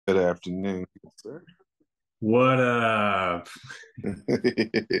afternoon, sir. What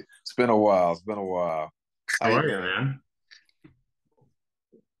It's been a while. It's been a while. How how you are you, been? man?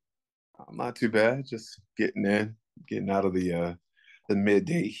 I'm not too bad. Just getting out of the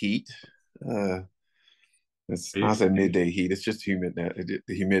midday heat. Uh, it's Are I you, say midday heat. It's just humid now. The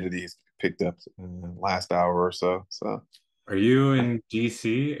humidity has picked up last hour or so. So are you in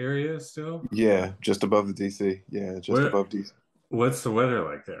DC area still? yeah, just above the DC. Yeah, just What above DC. what's the weather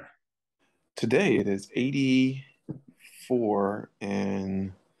like there? Today it is 84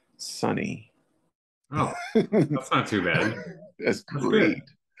 and sunny. Oh, that's not too bad. That's That's good. great.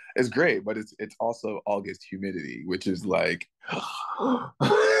 It's great, but it's also August humidity, which is like, Yep,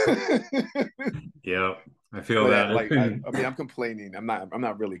 I feel but that. It's been I mean, I'm complaining. I'm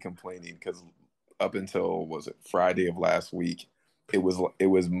not really complaining because up until was it Friday of last week, it was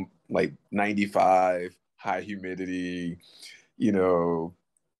like 95, high humidity, you know,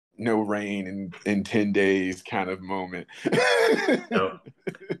 no rain in 10 days kind of moment. yep,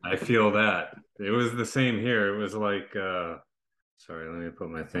 I feel that. It was the same here. It was like sorry, let me put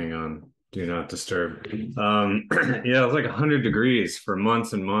my thing on do not disturb. Yeah, it was like 100 degrees for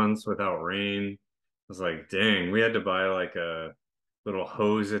months and months without rain. I was like, dang, we had to buy like a little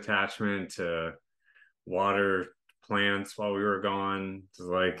hose attachment to water plants while we were gone. It's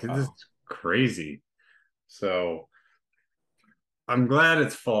like this is Wow. crazy. So I'm glad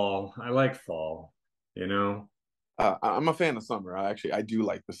it's fall. I like fall, you know? I'm a fan of summer. I do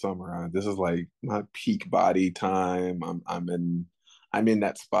like the summer. This is like my peak body time. I'm in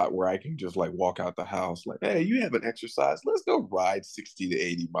that spot where I can just like walk out the house like, hey, you haven't exercised. Let's go ride 60 to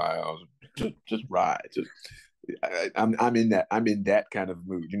 80 miles. Just ride. I'm in that kind of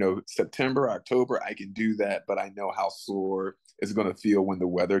mood. September, October, I can do that, but I know how sore it's gonna feel when the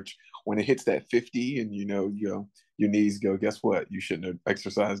weather when it hits that 50 and your knees go, guess what? You shouldn't have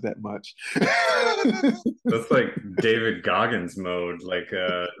exercised that much. That's like David Goggins mode. Like,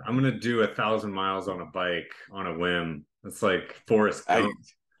 I'm gonna do 1,000 miles on a bike on a whim. It's like Forrest I Gump,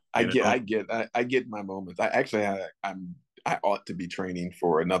 I you get know? I get my moments. I ought to be training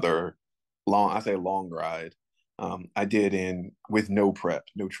for another long, I say long ride. I did in with no prep,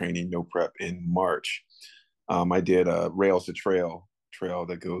 no training, no prep in March. I did a rails to trail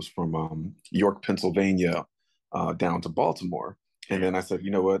that goes from York, Pennsylvania, down to Baltimore. And then I said,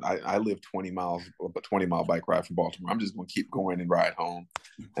 you know what? I live 20 miles, a 20-mile bike ride from Baltimore. I'm just going to keep going and ride home.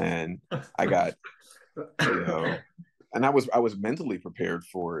 And I got, you know, and I was mentally prepared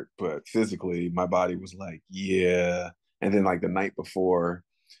for it, but physically my body was like, yeah. And then like the night before,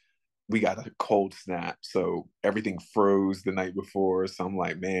 we got a cold snap, so everything froze the night before. So I'm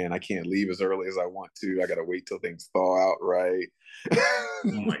like, man, I can't leave as early as I want to. I gotta wait till things thaw out, right? Oh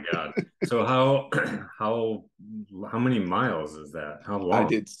my God. So how how how many miles is that? How I long?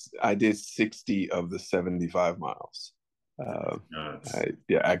 did I did 60 of the 75 miles. That's Uh, nuts.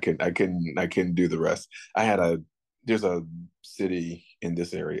 I couldn't do the rest. I had a There's a city in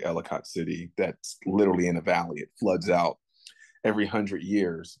this area, Ellicott City, that's literally in a valley. It floods out every 100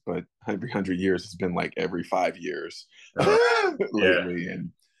 years, but every 100 years has been like every 5 years Uh, yeah. lately.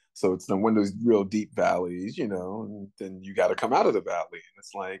 And so it's the one of those real deep valleys, and then you got to come out of the valley. And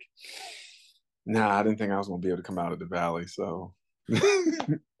it's like, nah, I didn't think I was going to be able to come out of the valley. So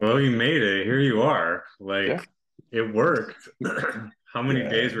Well, you made it. Here you are. yeah, Like it worked. How many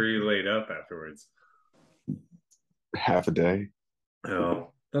days yeah, were you laid up afterwards? half a day.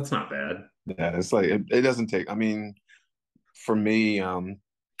 Oh, that's not bad. Yeah, it's like it doesn't take. I mean, for me, and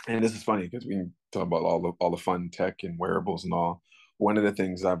this is funny because we talk about all the fun tech and wearables and all. One of the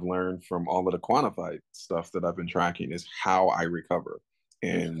things I've learned from all of the quantified stuff that I've been tracking is how I recover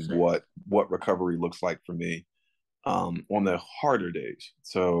and Interesting. what recovery looks like for me on the harder days.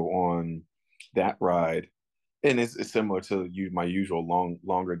 So on that ride, and it's similar to my usual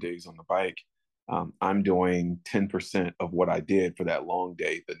longer days on the bike. I'm doing 10% of what I did for that long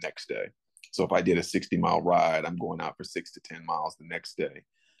day the next day. So if I did a 60-mile ride, I'm going out for 6 to 10 miles the next day,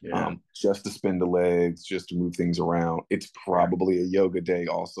 Yeah. just to spin the legs, just to move things around. It's Yeah. probably a yoga day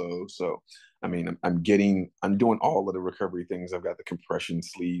also. So I mean, I'm doing all of the recovery things. I've got the compression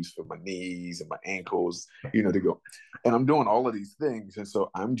sleeves for my knees and my ankles, to go, and I'm doing all of these things. And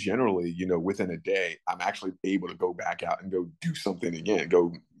so I'm generally, within a day, I'm actually able to go back out and go do something again,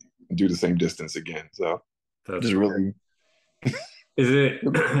 go do the same distance again. So That's just cool. really, Is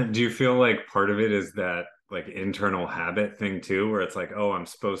it, do you feel like part of it is that like internal habit thing too, where it's like, oh, I'm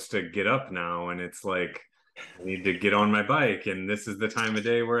supposed to get up now, and it's like I need to get on my bike, and this is the time of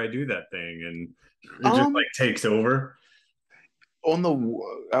day where I do that thing, and it just like um, takes over.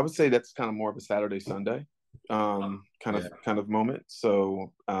 I would say that's kind of more of a Saturday, Sunday. Yeah. kind of moment.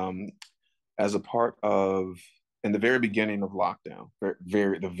 So as a part of in the very beginning of lockdown,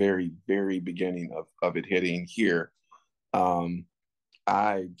 the very beginning of it hitting here, um,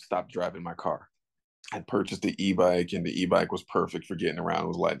 I stopped driving my car. I purchased the e-bike, and the e-bike was perfect for getting around. It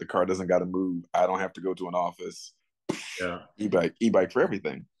was like the car doesn't got to move. I don't have to go to an office. Yeah. E-bike for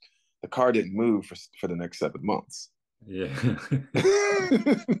everything. The car didn't move for the next 7 months. Yeah. That's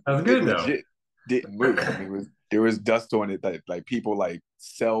It good though. legit didn't move. I mean, there was dust on it that like people like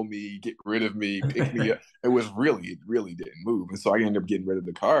sell me, get rid of me, pick me up. It really didn't move, and so I ended up getting rid of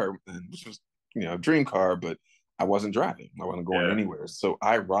the car, and which was a dream car, but I wasn't driving. I wasn't going Yeah. anywhere. So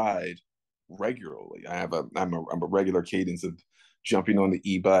I ride regularly. I'm a regular cadence of jumping on the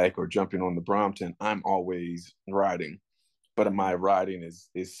e-bike or jumping on the Brompton. I'm always riding, but my riding is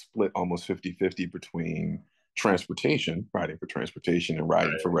split almost 50-50 between riding for transportation, and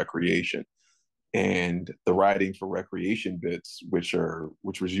riding for Right. recreation. And the riding for recreation bits, which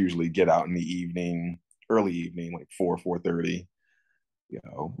was usually get out in the evening, early evening, like 4:30,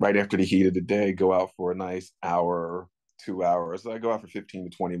 right after the heat of the day, go out for a nice hour, 2 hours. So I go out for 15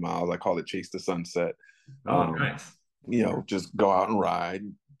 to 20 miles. I call it chase the sunset. Oh, Um, nice. just go out and ride,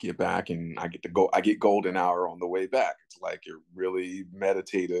 get back, and I get golden hour on the way back. It's like a really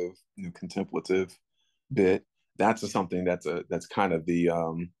meditative, contemplative bit. That's something that's kind of the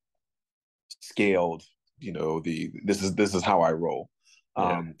scaled, the this is how I roll.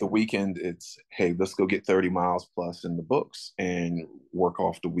 Yeah. The weekend, it's, hey, let's go get 30 miles plus in the books and work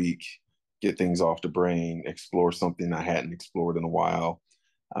off the week, get things off the brain, explore something I hadn't explored in a while.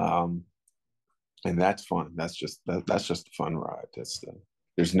 Um, and that's fun. That's just a fun ride.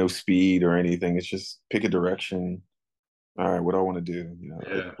 There's no speed or anything. It's just pick a direction. All right, what do I want to do?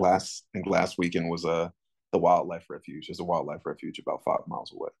 Yeah. I think last weekend was the wildlife refuge. There's a wildlife refuge about 5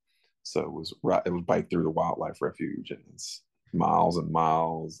 miles away. So it was bike through the wildlife refuge, and it's miles and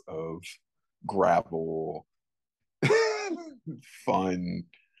miles of gravel, fun,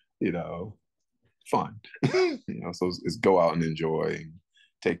 you know, fun. So it's go out and enjoy and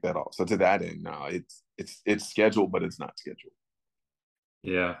take that off. So to that end, no, it's scheduled, but it's not scheduled.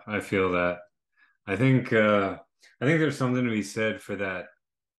 Yeah, I feel that. I think I think there's something to be said for that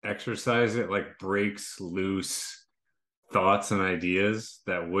exercise. It like breaks loose thoughts and ideas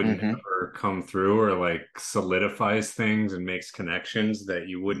that wouldn't Mm-hmm. ever come through, or like solidifies things and makes connections that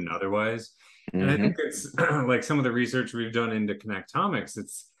you wouldn't otherwise. And I think Mm-hmm. it's like some of the research we've done into connectomics,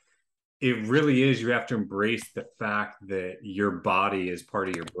 it really is, you have to embrace the fact that your body is part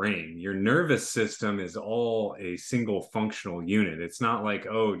of your brain. Your nervous system is all a single functional unit. It's not like,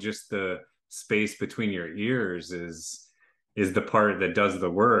 oh, just the space between your ears is the part that does the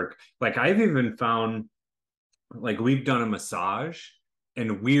work. Like I've even found, like we've done a massage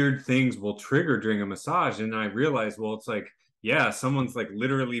and weird things will trigger during a massage, and I realize, well, it's like, yeah, someone's like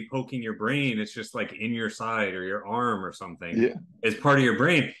literally poking your brain. It's just like in your side or your arm or something. Yeah. It's part of your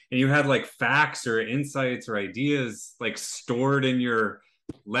brain, and you had like facts or insights or ideas like stored in your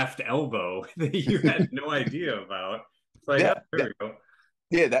left elbow that you had no idea about. It's like, oh, Yeah. there we go.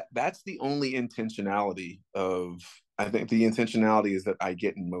 Yeah, that's the only intentionality of I think the intentionality is that I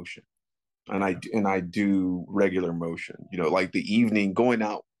get in motion, and I do regular motion. Like the evening going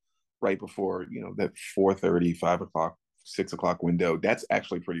out right before, that 4:30, 5 o'clock, 6 o'clock window. That's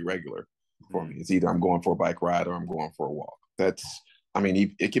actually pretty regular for me. Mhm. It's either I'm going for a bike ride or I'm going for a walk. I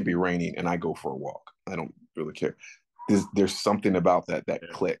mean, it can be raining and I go for a walk. I don't really care. There's something about that Yeah.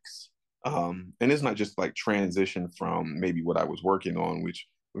 clicks. And it's not just like transition from maybe what I was working on, which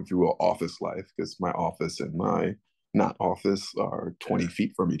went through an office life, because my office and my not office are 20 Yeah.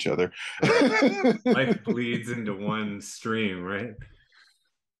 feet from each other. Right. Life bleeds into one stream, right?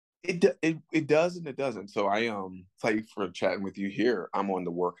 It does and it doesn't. So I thank you for chatting with you here. I'm on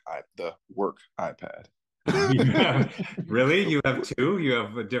the work iPad. You have, really? You have two? You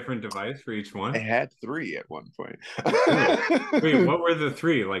have a different device for each I one? had three at one point. Really? Wait, what were the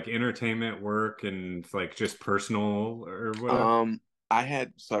three? Like entertainment, work, and like just personal or whatever? um, I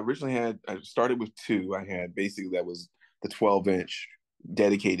originally I started with two. I had basically that was the 12-inch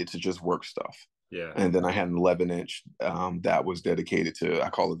dedicated to just work stuff. Yeah. And then I had an 11-inch that was dedicated to, I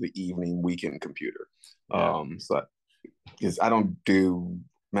call it the evening weekend computer. Yeah. So because I don't do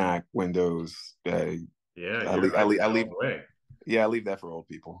Mac, Windows. Yeah, I you're leave, I leave, I iPad all leave, the way. yeah, I leave that for old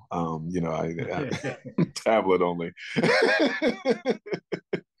people. Tablet only.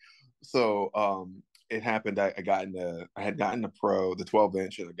 So it happened. I had gotten the Pro, the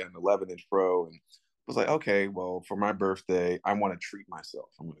 12-inch, and I got an 11-inch Pro, and was like, okay, well, for my birthday, I want to treat myself.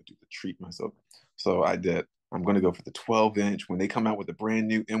 I'm going to do the treat myself. So I did. I'm going to go for the 12 inch. When they come out with the brand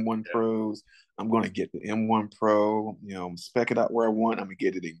new M1 Pros, I'm going to get the M1 Pro, spec it out where I want. I'm going to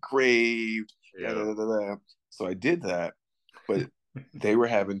get it engraved. Da, Yeah. da, da, da, da. So I did that, but they were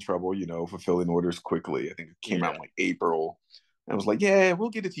having trouble, fulfilling orders quickly. I think it came out Yeah. in like April. I was like, yeah, we'll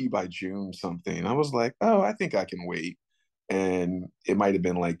get it to you by June something. I was like, oh, I think I can wait. And it might have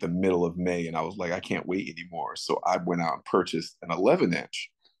been like the middle of May. And I was like, I can't wait anymore. So I went out and purchased an 11 inch.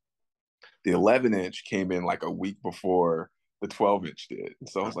 The 11 inch came in like a week before the 12 inch did. And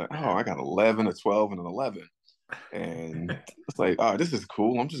so I was like, oh, I got 11, a 12, and an 11. And it's like, oh, this is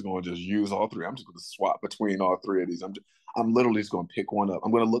cool. I'm just going to just use all three. I'm just going to swap between all three of these. I'm literally just going to pick one up.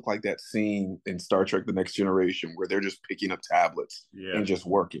 I'm going to look like that scene in Star Trek: The Next Generation where they're just picking up tablets Yeah. and just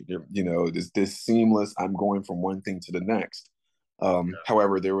working. This seamless. I'm going from one thing to the next.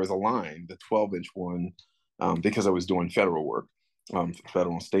 However, there was a line, the 12-inch one, because I was doing federal work,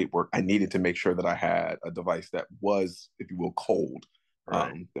 federal and state work. I needed to make sure that I had a device that was, if you will, cold.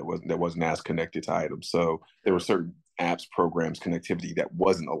 Right. That wasn't NAS connected to items. So there were Yeah. certain apps, programs, connectivity that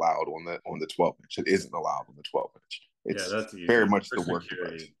wasn't allowed on the 12 inch. It isn't allowed on the 12 inch. Yeah, It's that's very easy much for the work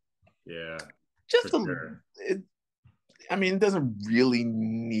device. security. Yeah, for Just sure. it, I mean, it doesn't really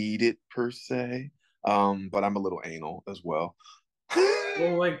need it per se, but I'm a little anal as well.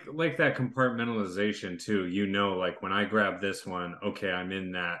 Well, like that compartmentalization too, like when I grab this one, okay, I'm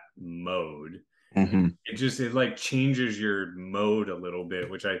in that mode. Hmm. It like changes your mode a little bit,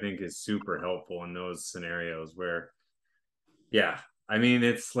 which I think is super helpful in those scenarios where, yeah, I mean,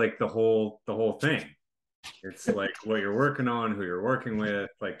 it's like the whole thing. It's like what you're working on, who you're working with,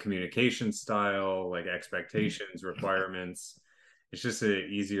 like communication style, like expectations, requirements. It's just an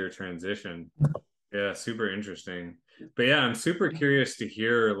easier transition. Yeah, super interesting. But yeah, I'm super curious to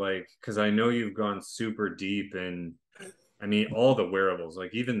hear like because I know you've gone super deep in I mean all the wearables,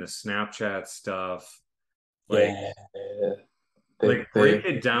 like even the Snapchat stuff. Like Yeah, like they break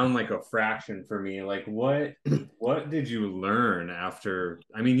it down like a fraction for me. Like what did you learn after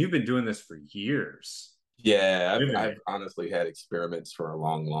I mean you've been doing this for years. Yeah, Living I've it. honestly had experiments for a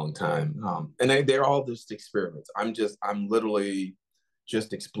long, long time, and they're all just experiments. I'm literally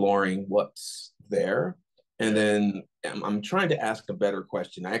just exploring what's there, and Yeah. then I'm trying to ask a better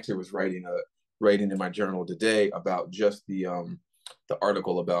question. I actually was writing in my journal today about just the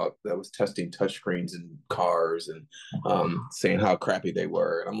article about that was testing touchscreens in cars and saying how crappy they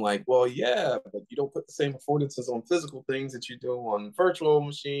were. And I'm like, well, yeah, but you don't put the same affordances on physical things that you do on virtual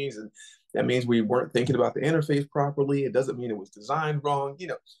machines, and that means we weren't thinking about the interface properly. It doesn't mean it was designed wrong.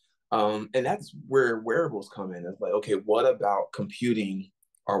 And that's where wearables come in. It's like, okay, what about computing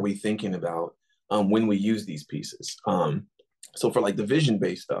are we thinking about when we use these pieces? So for like the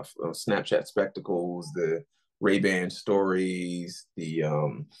vision-based stuff, Snapchat spectacles, the Ray-Ban stories, the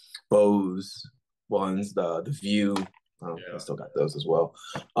Bose ones, the View. I Yeah. still got those as well.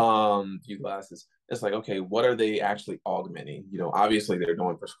 View glasses. It's like, okay, what are they actually augmenting? Obviously they're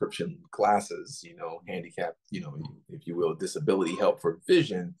doing prescription glasses, handicap, if you will, disability help for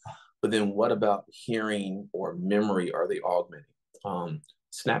vision. But then what about hearing or memory are they augmenting?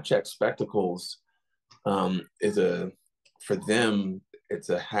 Snapchat spectacles is for them, it's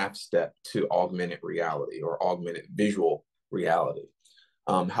a half step to augmented reality or augmented visual reality.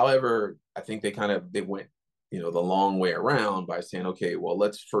 However, I think they went, the long way around by saying, okay, well,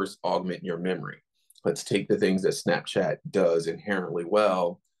 let's first augment your memory. Let's take the things that Snapchat does inherently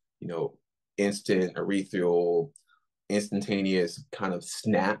well, you know, instant, ethereal, instantaneous kind of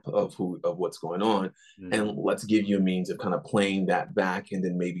snap of what's going on, Mhm. and let's give you a means of kind of playing that back and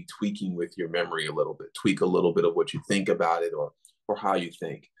then maybe tweaking with your memory a little bit, tweak a little bit of what you think about it or how you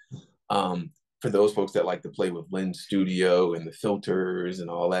think. um, for those folks that like to play with Lens Studio and the filters and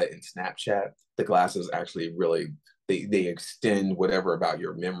all that in Snapchat, the glasses actually really they extend whatever about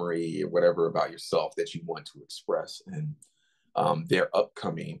your memory or whatever about yourself that you want to express. And their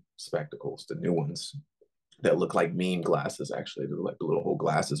upcoming spectacles, the new ones that look like meme glasses, actually, they're like the little whole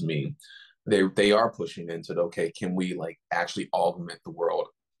glasses meme. They are pushing into the, okay, can we like actually augment the world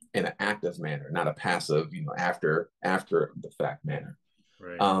in an active manner, not a passive, after the fact manner.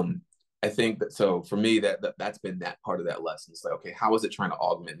 Right. um, I think that, so for me, that's been that part of that lesson. It's like, okay, how is it trying to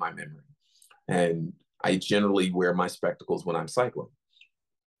augment my memory? And I generally wear my spectacles when I'm cycling,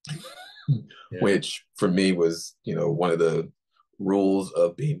 Yeah. which for me was, one of the rules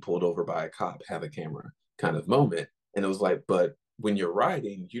of being pulled over by a cop, have a camera kind of moment. And it was like, but when you're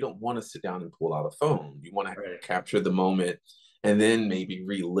riding, you don't want to sit down and pull out a phone. You want to Right. capture the moment and then maybe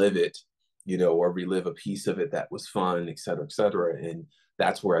relive it, or relive a piece of it that was fun, et cetera, et cetera. And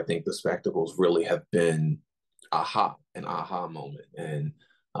that's where I think the spectacles really have been an aha moment. And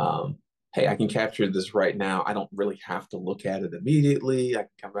hey, I can capture this right now. I don't really have to look at it immediately. I can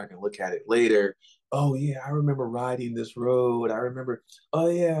come back and look at it later. Oh yeah, I remember riding this road. I remember, oh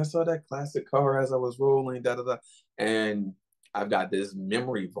yeah, I saw that classic car as I was rolling, da da da. And I've got this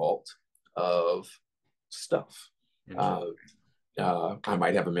memory vault of stuff. Uh, Interesting. I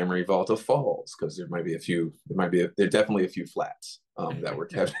might have a memory vault of falls because there might be a few. There definitely a few flats that were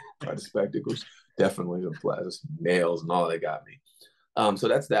captured by the spectacles. Definitely the flats, nails, and all that got me. So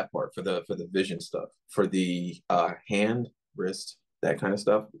that's that part for the vision stuff. For the hand, wrist, that kind of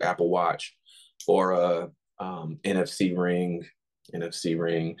stuff, Apple Watch or a NFC ring, NFC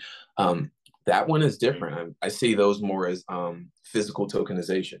ring. That one is different. I see those more as physical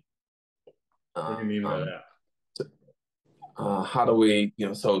tokenization. What do you mean by that? How do we,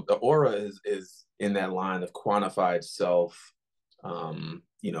 so the aura is in that line of quantified self,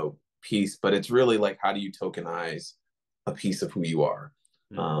 piece, but it's really like how do you tokenize a piece of who you are?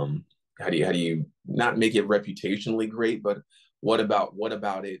 Hmm. Um, how do you not make it reputationally great, but what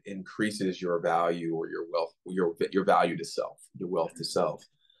about it increases your value or your wealth, your value to self, your wealth to self?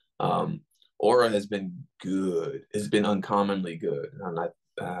 Um, Aura has been good. It's been uncommonly good, and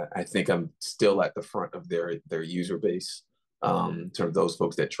I think I'm still at the front of their user base. In terms of those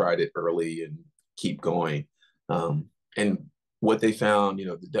folks that tried it early and keep going. And what they found,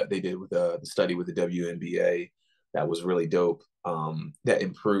 they did with the study with the WNBA, that was really dope. That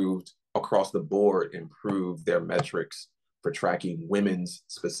improved across the board, improved their metrics for tracking women's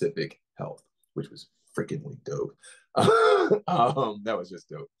specific health, which was freakingly dope. That was just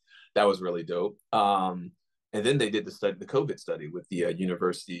dope. That was really dope. And then they did the COVID study with the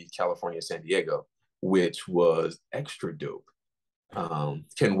University of California, San Diego, which was extra dope.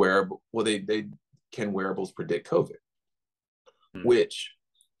 Can wearable well they can wearables predict COVID, Hmm. which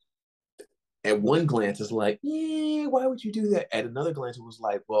at one glance is like, yeah, why would you do that? At another glance, it was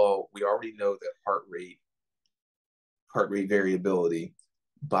like, well, we already know that heart rate variability,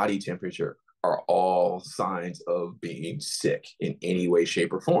 body temperature are all signs of being sick in any way,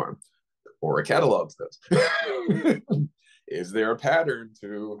 shape, or form. Or a catalog does. Is there a pattern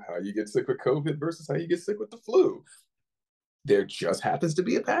to how you get sick with COVID versus how you get sick with the flu? There just happens to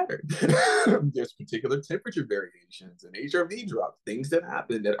be a pattern. There's particular temperature variations and HRV drops, things that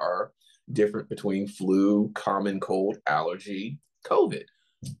happen that are different between flu, common cold, allergy, COVID.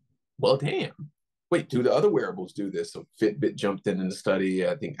 Well, damn. Wait, do the other wearables do this? So Fitbit jumped in the study.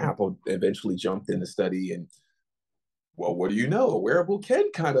 I think Apple eventually jumped in the study. And well, what do you know? A wearable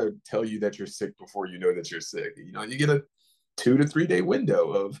can kind of tell you that you're sick before you know that you're sick. You get a 2 to 3 day window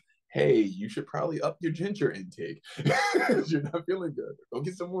of, hey, you should probably up your ginger intake. You're not feeling good. Go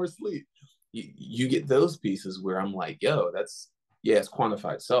get some more sleep. You get those pieces where I'm like, yo, yeah, it's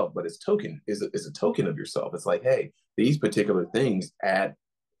quantified self, but it's a token of yourself. It's like, hey, these particular things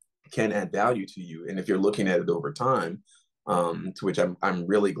can add value to you, and if you're looking at it over time, to which I'm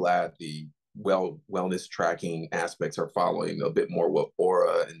really glad the wellness tracking aspects are following a bit more what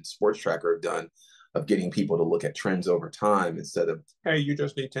Aura and Sports Tracker have done, of getting people to look at trends over time instead of, hey, you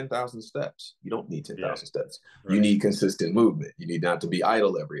just need 10,000 steps. You don't need Yeah, 10,000 steps. You right. need consistent movement. You need not to be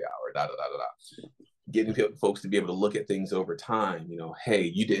idle every hour. Da da da da da. Getting folks to be able to look at things over time. Hey,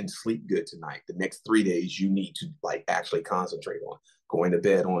 you didn't sleep good tonight. The next 3 days, you need to like actually concentrate on going to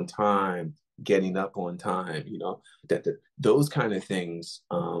bed on time, getting up on time. Those kind of things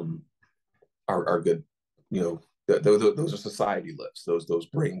are good. Those are society lifts. Those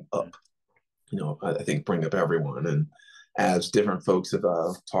bring up. I think bring up everyone. And as different folks have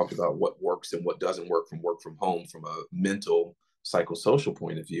talked about what works and what doesn't work from home, from a mental psychosocial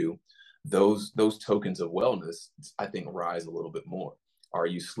point of view, those tokens of wellness, I think, rise a little bit more. Are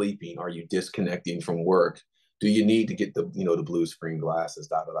you sleeping? Are you disconnecting from work? Do you need to get the blue screen glasses?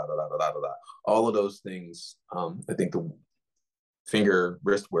 Da da da da da da da da. All of those things. I think the finger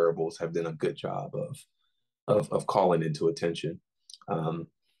wrist wearables have done a good job of calling into attention. Um,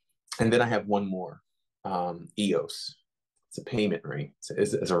 and then I have one more, EOS. It's a payment ring.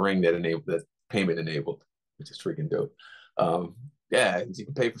 It's a ring that's payment enabled, which is freaking dope. Yeah, you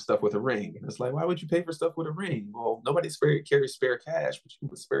can pay for stuff with a ring. And it's like, why would you pay for stuff with a ring? Well, nobody carries spare cash, but you can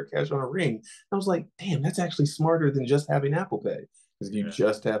put spare cash on a ring. And I was like, damn, that's actually smarter than just having Apple Pay. Because if you Yeah.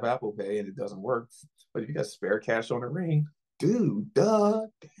 just have Apple Pay and it doesn't work, but if you got spare cash on a ring, dude, duh,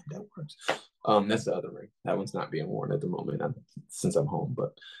 damn, that works. That's the other ring. That one's not being worn at the moment, since I'm home.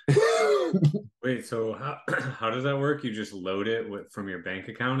 But Wait, so how how does that work? You just load it from your bank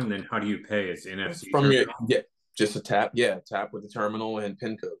account, and then how do you pay? It's NFC from your, terminal. yeah, just a tap, yeah, tap with the terminal and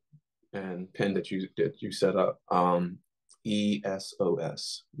pin code and pin that you set up.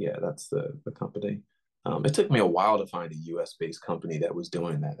 ESOS, yeah, that's the company. It took me a while to find a US based company that was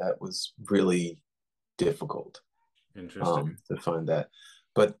doing that. That was really difficult Interesting. to find that.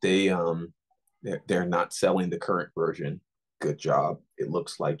 But they're not selling the current version. Good job. It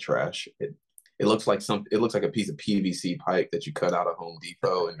looks like trash. It looks like it looks like a piece of PVC pipe that you cut out of Home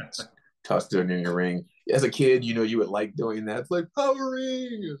Depot and tossed it in your ring. As a kid, you would like doing that. It's like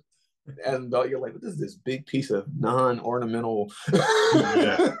powering. And you're like, what is this big piece of non-ornamental?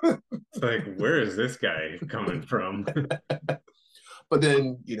 Yeah. It's like, where is this guy coming from? But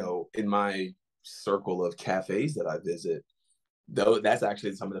then, in my circle of cafes that I visit, though, that's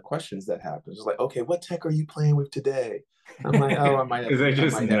actually some of the questions that happen. It's like, okay, what tech are you playing with today? I'm like, oh, Because I I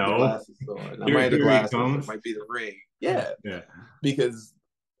just might have the know. glasses on. I might have the Here he glasses. It comes. might be the ring. Yeah, Yeah. because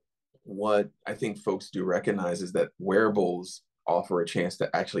what I think folks do recognize is that wearables offer a chance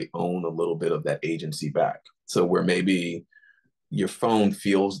to actually own a little bit of that agency back. So where maybe your phone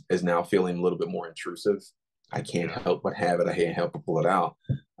is now feeling a little bit more intrusive. I can't Yeah. help but have it. I can't help but pull it out.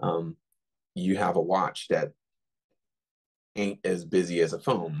 Um, you have a watch that ain't as busy as a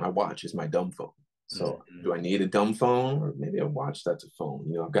phone. My watch is my dumb phone. So Mhm. do I need a dumb phone or maybe a watch that's a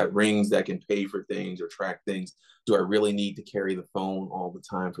phone? I've got rings that can pay for things or track things. Do I really need to carry the phone all the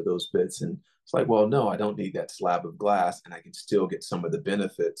time for those bits? And it's like, well, no, I don't need that slab of glass, and I can still get some of the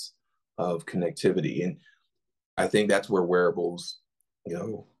benefits of connectivity. And I think that's where wearables, you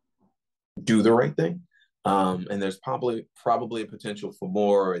know, do the right thing. And there's probably a potential for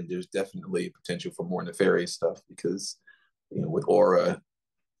more, and there's definitely a potential for more nefarious stuff because, with Aura,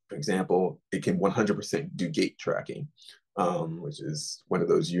 for example, it can 100% do gait tracking, which is one of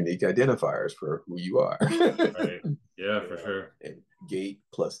those unique identifiers for who you are. Right. Yeah, for sure. And gait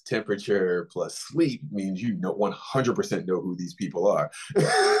plus temperature plus sleep means 100% know who these people are,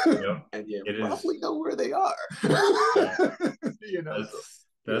 Yep. and you It roughly is. know where they are. Yeah.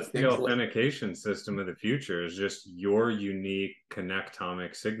 So That's the things like authentication system of the future is just your unique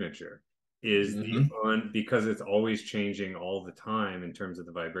connectomic signature is the mm-hmm. because it's always changing all the time in terms of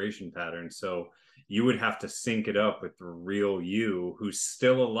the vibration pattern. So you would have to sync it up with the real you who's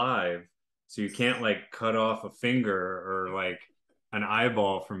still alive. So you can't like cut off a finger or like an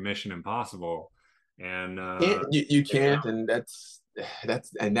eyeball from Mission Impossible. And You yeah. can't,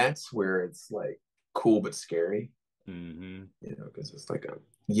 and that's where it's like cool but scary, Mm-hmm. because it's like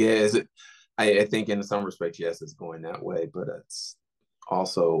yeah, is it? I think in some respects, yes, it's going that way, but it's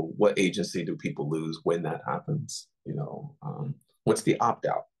also what agency do people lose when that happens? What's the opt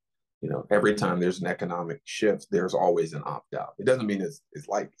out? Every time there's an economic shift, there's always an opt out. It doesn't mean it's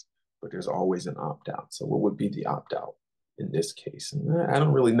liked, but there's always an opt out. So what would be the opt out in this case? And I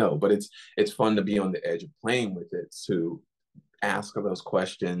don't really know, but it's fun to be on the edge of playing with it, to ask those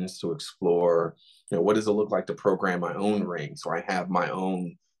questions, to explore. What does it look like to program my own ring so I have my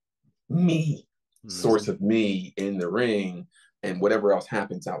own me, source Mm-hmm. of me in the ring, and whatever else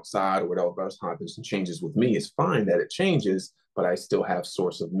happens outside or whatever else happens and changes with me is fine that it changes, but I still have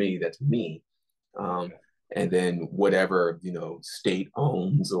source of me that's me. um, and then whatever state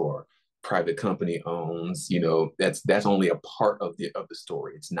owns or private company owns, that's only a part of the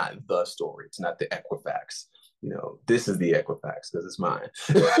story. It's not the story. It's not the Equifax. This is the Equifax because it's mine.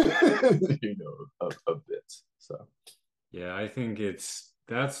 Of bits. So Yeah, I think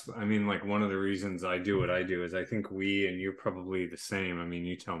I mean, like one of the reasons I do what I do is I think we, and you're probably the same. I mean,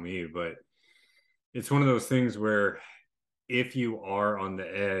 you tell me, but it's one of those things where if you are on the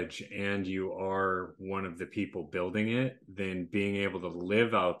edge and you are one of the people building it, then being able to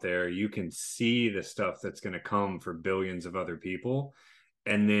live out there, you can see the stuff that's going to come for billions of other people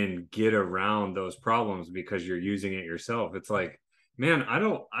and then get around those problems because you're using it yourself. It's like, man, I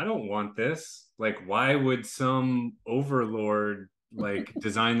don't want this. Like, why would some overlord like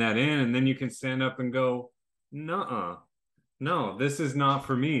design that in? And then you can stand up and go, "Nuh-uh. No, this is not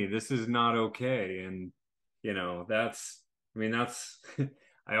for me. This is not okay." And I mean, that's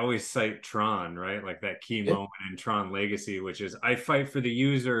I always cite Tron, right? Like that key yeah, moment in Tron Legacy, which is I fight for the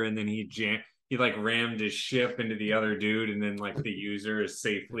user, and then he like rammed his ship into the other dude, and then like the user is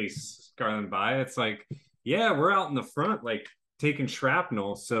safely scarring by. It's like, yeah, we're out in the front, like taking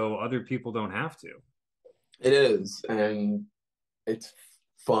shrapnel, so other people don't have to. it is, and it's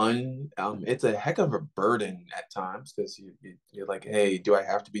fun. It's a heck of a burden at times because you're like, hey, do I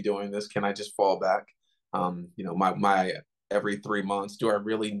have to be doing this? Can I just fall back? My every 3 months, do I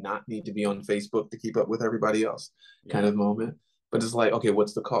really not need to be on Facebook to keep up with everybody else? Kind Yeah. of moment. But it's like, okay,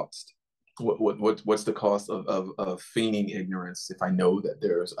 what's the cost? What's the cost of feigning ignorance if I know that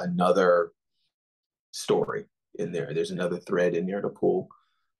there's another story in there? There's another thread in there to pull.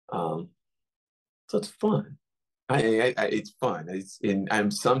 Um, so it's fun. it's fun. And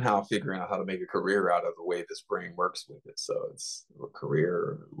I'm somehow figuring out how to make a career out of the way this brain works with it. So it's a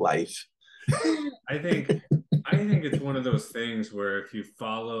career, life. I think I think it's one of those things where if you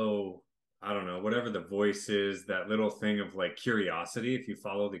follow, I don't know, whatever the voice is, that little thing of like curiosity, if you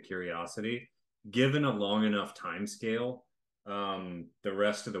follow the curiosity, given a long enough time scale, the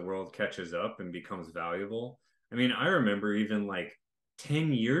rest of the world catches up and becomes valuable. I mean, I remember even like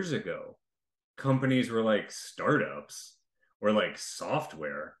 10 years ago, companies were like startups or like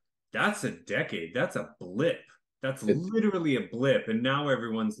software. That's a decade. That's a blip. That's It's literally a blip. And now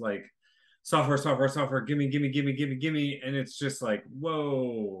everyone's like, software, software, software, gimme, gimme, gimme, gimme, gimme. And it's just like,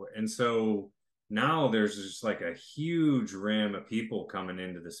 whoa. And so now there's just like a huge ram of people coming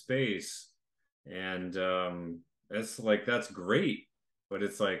into the space. And it's like, that's great. But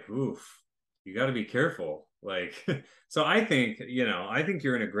it's like, oof, you got to be careful. Like, so I think, I think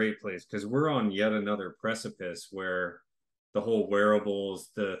you're in a great place because we're on yet another precipice where the whole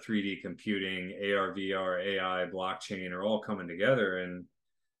wearables, the 3D computing, AR, VR, AI, blockchain are all coming together. And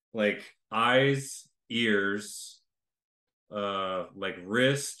like eyes, ears, like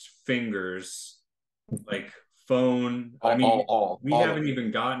wrist, fingers, like phone. I mean, we all of haven't it.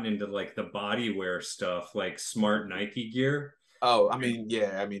 even gotten into like the body wear stuff, like smart Nike gear. Oh, I mean,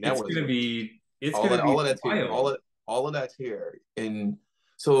 yeah, I mean that It's was gonna be it's all gonna that, be all of that's here, wild. all of that's here, and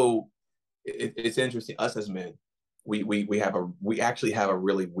so it's interesting. Us as men, we actually have a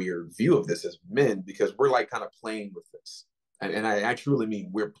really weird view of this as men because we're like kind of playing with this, and I truly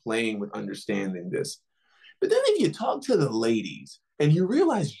mean we're playing with understanding this. But then if you talk to the ladies and you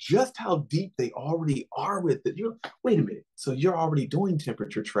realize just how deep they already are with it, you're wait a minute. So you're already doing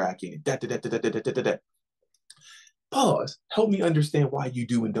temperature tracking. Da, da, da, da, da, da, da, da. Pause. Help me understand why you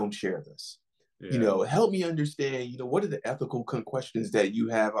do and don't share this. Yeah, Help me understand, what are the ethical questions that you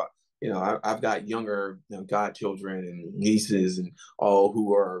have? I've got younger, godchildren and nieces and all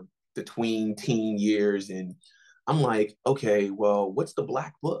who are between teen years. And I'm like, okay, well, what's the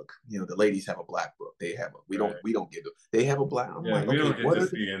black book? The ladies have a black book. They have right. we don't get it. They have a black. I'm Yeah, like, we okay, don't get what to are the,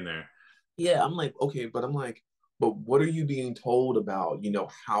 see in there. yeah, I'm like, okay, but I'm like, but what are you being told about,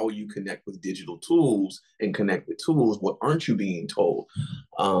 how you connect with digital tools and connect with tools? What aren't you being told?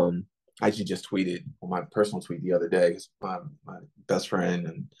 Um, I actually just tweeted on my personal tweet the other day, 'cause my best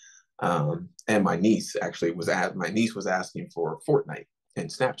friend and my niece actually my niece was asking for Fortnite and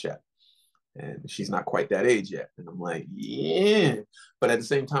Snapchat. And she's not quite that age yet. And I'm like, yeah. But at the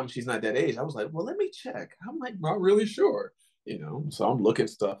same time, she's not that age. I was like, well, let me check. I'm like, not really sure. So I'm looking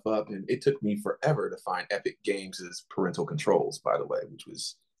stuff up, and it took me forever to find Epic Games' parental controls, by the way, which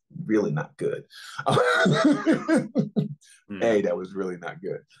was really not good. Hmm. Hey, that was really not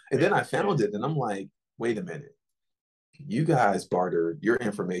good. And then Yeah. I found it, and I'm like, wait a minute. You guys barter your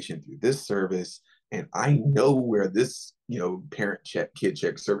information through this service, and I know where this, parent check, kid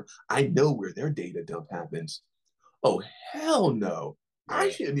check server, I know where their data dump happens. Oh, hell no. I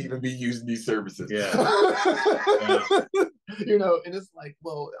Right. shouldn't even be using these services. Yeah. Yeah. And it's like,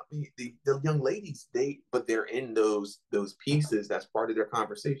 well, I mean, the young ladies, but they're in those pieces. That's part of their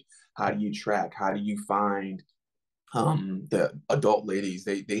conversation. How do you track? How do you find the adult ladies?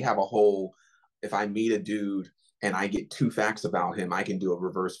 They have a whole, if I meet a dude and I get two facts about him, I can do a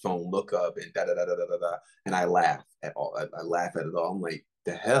reverse phone lookup and da da da da da da, and I laugh at all. I laugh at it all. I'm like,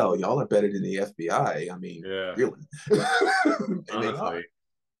 the hell, y'all are better than the FBI. I mean, Yeah. really, and they are. Honestly.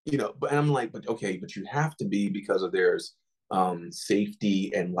 But I'm like, but okay, but you have to be because of there's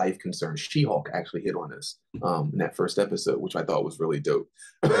safety and life concerns. She-Hulk actually hit on this in that first episode, which I thought was really dope.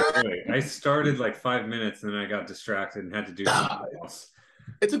 Oh, really? I started like 5 minutes and then I got distracted and had to do something else.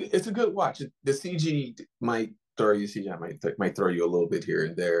 It's a good watch. The CG might throw you. CG might throw you a little bit here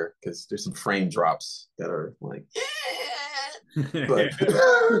and there because there's some frame drops that are like, but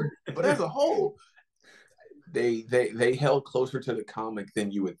but as a whole, they held closer to the comic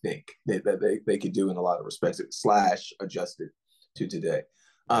than you would think they could do in a lot of respects. Slash adjusted to today.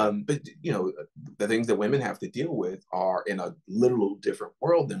 Yeah. But the things that women have to deal with are in a literal different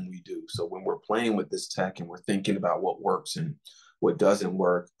world than we do. So when we're playing with this tech and we're thinking about what works and what doesn't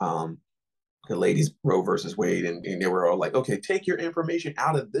work, the ladies Roe versus Wade, and they were all like, okay, take your information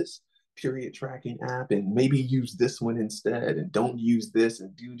out of this period tracking app and maybe use this one instead, and don't use this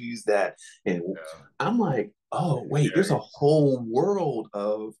and do use that. And Yeah. I'm like, oh wait, there's a whole world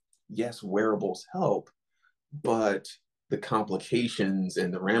of, yes, wearables help, but the complications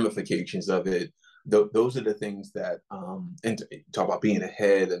and the ramifications of it, those are the things that and talk about being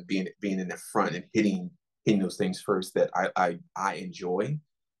ahead and being in the front and hitting those things first, that I enjoy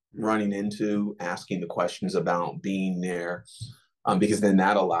Mhm. running into, asking the questions about being there, because then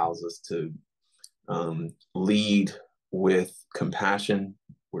that allows us to lead with compassion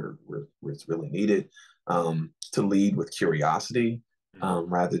where it's really needed, to lead with curiosity,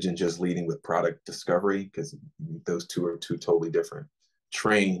 rather than just leading with product discovery, because those two are two totally different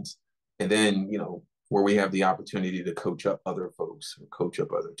trains. And then, where we have the opportunity to coach up other folks or coach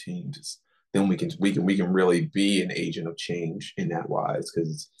up other teams, then we can really be an agent of change in that wise, because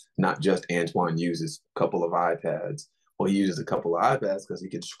it's not just Antoine uses a couple of iPads. Well, he uses a couple of iPads because he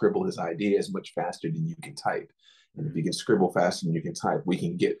can scribble his ideas much faster than you can type. And if you can scribble faster than you can type, we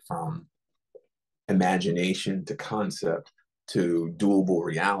can get from imagination to concept to doable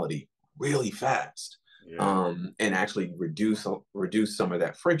reality really fast. Yeah. And actually reduce some of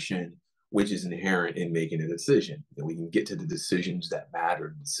that friction, which is inherent in making a decision. And we can get to the decisions that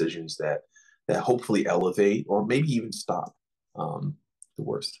matter, decisions that hopefully elevate or maybe even stop the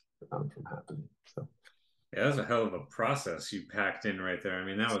worst from happening. So Yeah, that was a hell of a process you packed in right there. I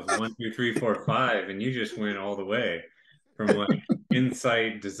mean, that was one, two, three, four, five, and you just went all the way from like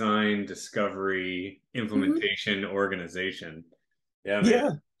insight, design, discovery, mm-hmm. implementation, organization. Yeah, man. Yeah,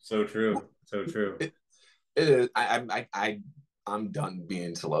 So true. So true. it, it is. I'm done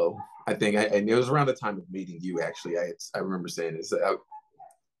being slow. I think, and it was around the time of meeting you. Actually, I remember saying this.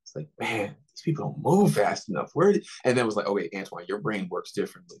 It's like, man, these people don't move fast enough. And then it was like, okay, Antoine, your brain works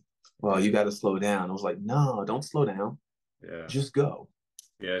differently. Well, you got to slow down. I was like, no, don't slow down. Yeah. Just go.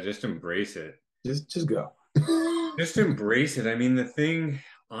 Yeah, just embrace it. Just go. Just embrace it. I mean, the thing,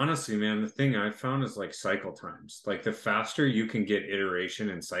 honestly, man, the thing I found is like cycle times. Like the faster you can get iteration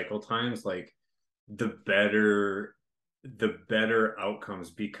and cycle times, like the better outcomes,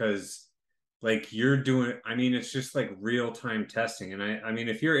 because like you're doing, I mean, it's just like real time testing. And I mean,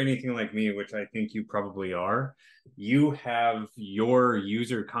 if you're anything like me, which I think you probably are, you have your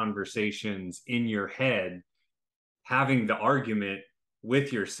user conversations in your head, having the argument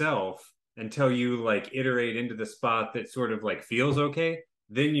with yourself until you like iterate into the spot that sort of like feels okay.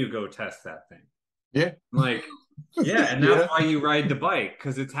 Then you go test that thing. Yeah. Like, yeah, and that's Yeah. why you ride the bike,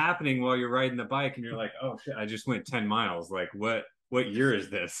 because it's happening while you're riding the bike and you're like, oh shit, I just went 10 miles. Like what year is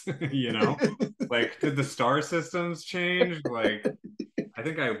this? You know? Like, did the star systems change? Like, I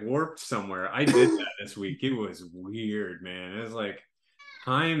think I warped somewhere. I did that this week. It was weird, man. It was like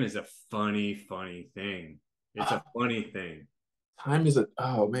time is a funny, funny thing. It's a funny thing. Time is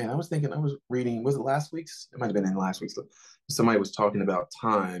oh man, I was thinking, I was reading, was it last week's? It might have been in last week's. Somebody was talking about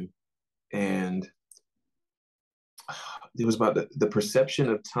time, and it was about the perception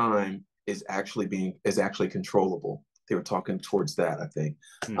of time is actually controllable. They were talking towards that, I think,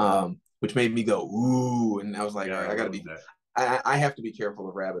 Hmm. which made me go ooh, and I was like, Yeah, all right, I love that. I have to be careful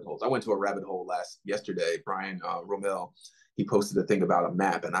of rabbit holes. I went to a rabbit hole yesterday. Brian Romel, he posted a thing about a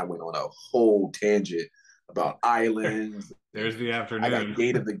map, and I went on a whole tangent about islands. There's the I got afternoon.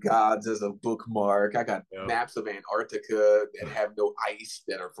 Gate of the Gods as a bookmark. I got Yep. maps of Antarctica that have no ice,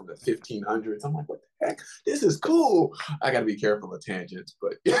 that are from the 1500s. I'm like, what the heck? This is cool. I got to be careful of tangents,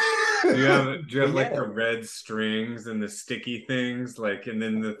 but Do you have but like yeah, the red strings and the sticky things, like, and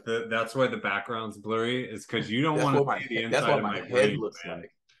then that's why the background's blurry, is because you don't want to see the that's inside what of my my head brain, looks man.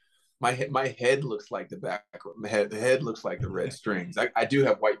 like. My head looks like the back. The head looks like the red strings. I do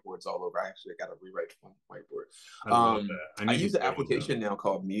have whiteboards all over. I got to rewrite one I whiteboard. love that. I I need to use an get one though. application now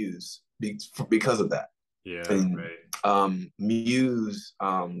called Muse because of that. Yeah, And right. Muse,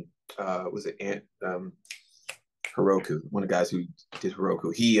 was it Heroku, one of the guys who did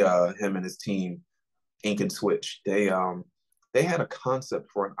Heroku. Him and his team, Ink and Switch. They had a concept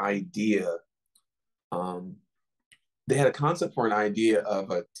for an idea. Um, they had a concept for an idea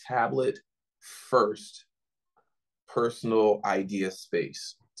of a tablet first personal idea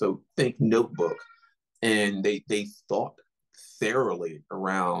space. So think notebook, and they thought thoroughly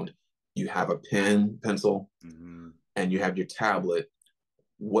around. You have a pen, pencil, Hmm. and you have your tablet.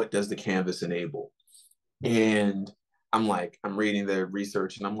 What does the canvas enable? And I'm reading their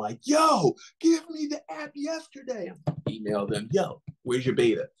research, and I'm like, yo, give me the app yesterday. Email them, yo, where's your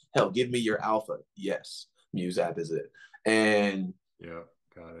beta? Hell, give me your alpha. Yes, Muse app is it. And Yeah,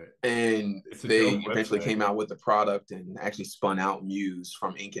 got it. and It's a they dope eventually website. came out with the product and actually spun out Muse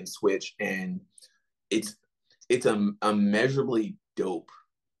from Ink and Switch. And it's it's a measurably dope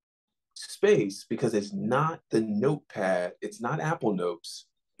space, because it's not the notepad, it's not Apple Notes,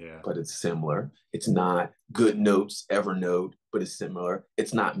 Yeah, but it's similar. It's not Good Notes, Evernote, but it's similar.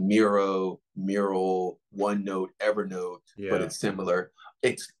 It's not Mural, OneNote, Evernote, but yeah, it's similar.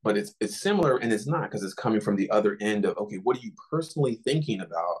 It's similar, and it's not, because it's coming from the other end of, okay, what are you personally thinking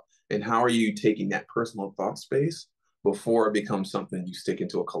about, and how are you taking that personal thought space before it becomes something you stick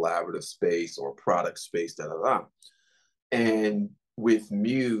into a collaborative space or product space, da da da. And with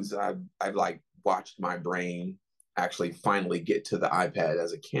Muse, I've like watched my brain actually finally get to the iPad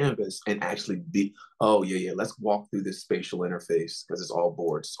as a canvas and actually be, oh yeah, let's walk through this spatial interface because it's all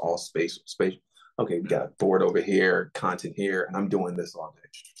boards, it's all spatial. Okay, we got a board over here, content here, and I'm doing this all day.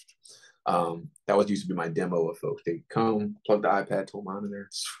 That was used to be my demo of folks. They come, plug the iPad to a monitor,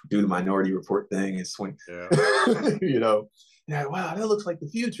 do the Minority Report thing, and swing. Yeah. You know, yeah, wow, that looks like the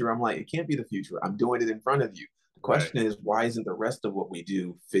future. I'm like, it can't be the future. I'm doing it in front of you. The question is, why isn't the rest of what we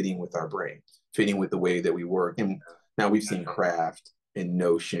do fitting with our brain, fitting with the way that we work? And now we've seen craft and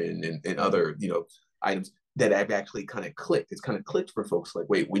Notion and other, items that have actually kind of clicked. It's kind of clicked for folks like,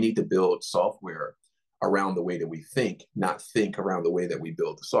 wait, we need to build software around the way that we think, not think around the way that we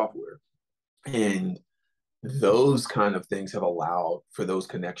build the software. And those kind of things have allowed for those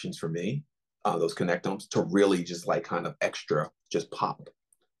connections for me, those connectomes to really just like kind of extra just pop.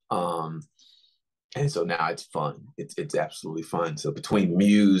 And so now it's fun. It's absolutely fun. So between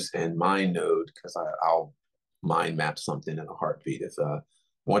Muse and MindNode, because I'll mind map something in a heartbeat. If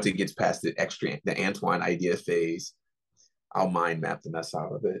once it gets past the Antoine idea phase, I'll mind map the mess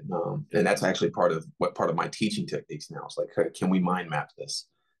out of it. And that's actually part of my teaching techniques now. It's like, hey, can we mind map this?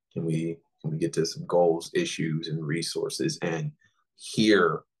 Can we get to some goals, issues, and resources and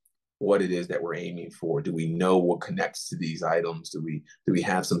hear what it is that we're aiming for? Do we know what connects to these items? Do we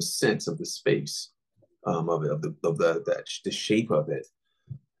have some sense of the space of it, of the shape of it?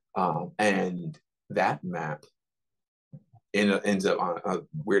 And that map ends up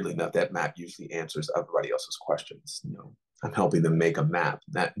weirdly enough, that map usually answers everybody else's questions. I'm helping them make a map,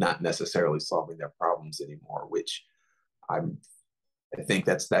 not necessarily solving their problems anymore, which I think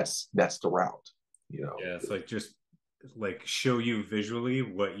that's the route. Yeah, it's like just like show you visually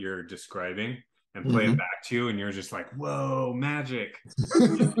what you're describing and play it back to you, and you're just like, whoa, magic.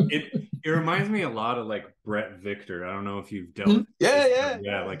 It reminds me a lot of like Brett Victor. I don't know if you've dealt with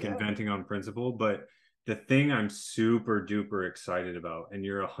Yeah, like inventing on principle, but the thing I'm super duper excited about, and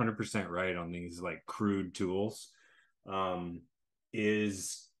you're 100% right on these like crude tools,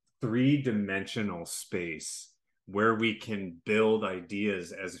 is three-dimensional space where we can build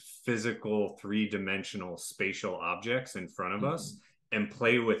ideas as physical three-dimensional spatial objects in front of us and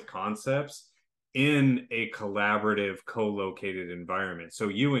play with concepts in a collaborative, co-located environment. So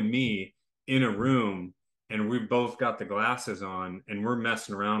you and me in a room, and we've both got the glasses on, and we're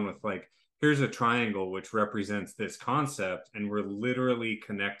messing around with like, here's a triangle which represents this concept, and we're literally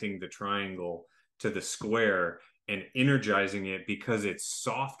connecting the triangle to the square and energizing it because it's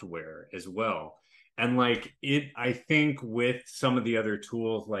software as well. And like I think with some of the other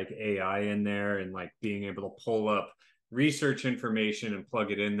tools like AI in there and like being able to pull up research information and plug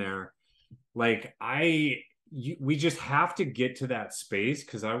it in there, like we just have to get to that space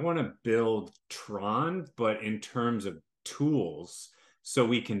because I want to build Tron, but in terms of tools, so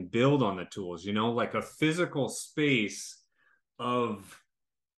we can build on the tools, like a physical space not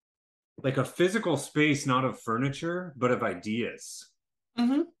of furniture, but of ideas.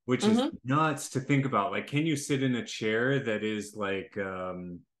 Which is nuts to think about. Like, can you sit in a chair that is like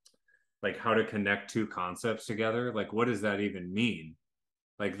how to connect two concepts together? Like, what does that even mean?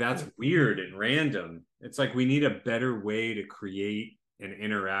 Like, that's weird and random. It's like we need a better way to create and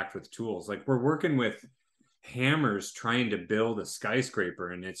interact with tools. Like, we're working with hammers trying to build a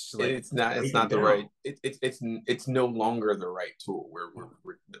skyscraper, and it's like it's not the right. It's no longer the right tool. We're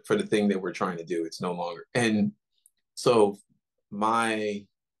for the thing that we're trying to do. It's no longer. And so I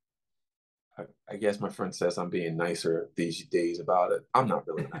guess my friend says I'm being nicer these days about it. I'm not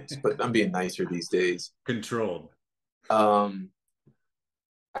really nice, but I'm being nicer these days. Controlled.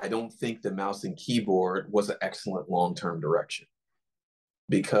 I don't think the mouse and keyboard was an excellent long-term direction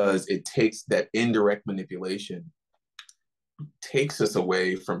because it takes that indirect manipulation, takes us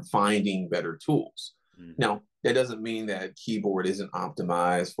away from finding better tools. Now, that doesn't mean that keyboard isn't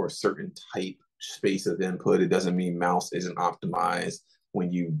optimized for a certain type space of input. It doesn't mean mouse isn't optimized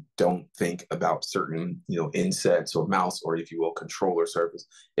when you don't think about certain, insets, or mouse, or if you will, controller surface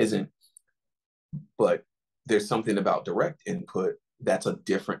isn't. But there's something about direct input that's a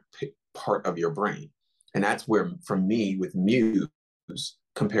different part of your brain. And that's where, for me, with Muse,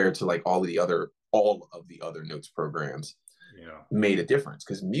 compared to like all of the other notes programs, made a difference.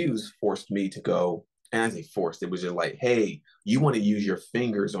 Because Muse forced me to go, and I say forced, it was just like, hey, you want to use your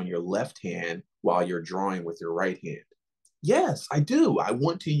fingers on your left hand while you're drawing with your right hand. Yes, I do. I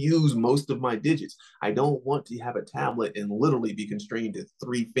want to use most of my digits. I don't want to have a tablet and literally be constrained to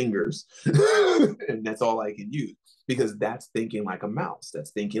 3 fingers and that's all I can use, because that's thinking like a mouse. That's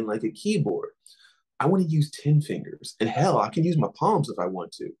thinking like a keyboard. I want to use 10 fingers, and hell, I can use my palms if I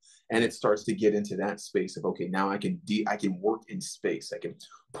want to. And it starts to get into that space of, okay, now I can work in space. I can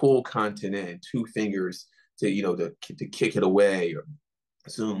pull content in, two fingers to, to kick it away, or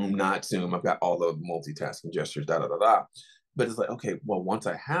zoom, not zoom. I've got all the multitasking gestures, da da da da. But it's like, okay, well, once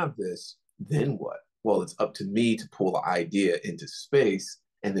I have this, then what? Well, it's up to me to pull the idea into space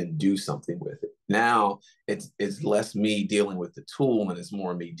and then do something with it. Now it's less me dealing with the tool and it's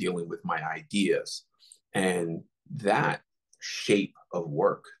more me dealing with my ideas. And that shape of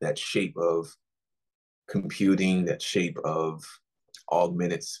work, that shape of computing, that shape of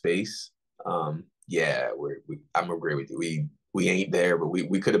augmented space, yeah, I'm agree with you. We ain't there, but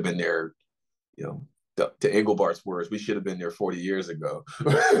we could have been there, you know, to Engelbart's words, we should have been there 40 years ago.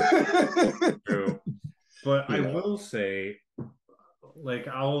 True. But I You know, will say, like,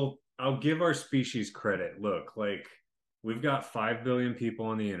 I'll give our species credit. Look, like, we've got 5 billion people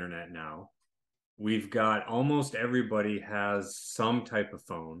on the internet now. We've got almost everybody has some type of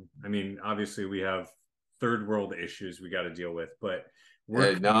phone. I mean, obviously we have third world issues we got to deal with, but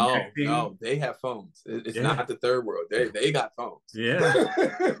we're no, connecting. they have phones. It's Yeah. not the third world. They got phones. Yeah.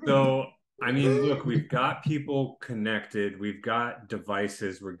 So, I mean, look, we've got people connected, we've got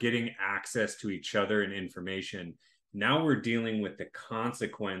devices, we're getting access to each other and information. Now we're dealing with the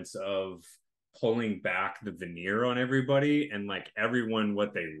consequence of pulling back the veneer on everybody and like everyone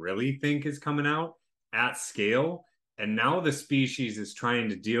what they really think is coming out at scale. And now the species is trying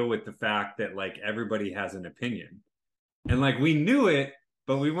to deal with the fact that like everybody has an opinion. And like we knew it,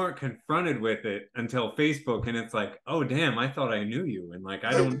 but we weren't confronted with it until Facebook. And it's like, oh damn, I thought I knew you, and like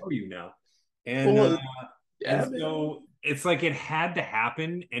I don't know you now. And Well, and yeah, man. so it's like it had to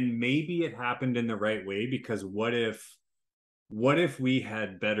happen, and maybe it happened in the right way because what if we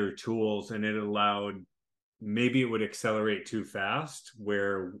had better tools and it allowed maybe it would accelerate too fast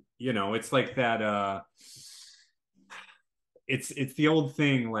where it's like that it's the old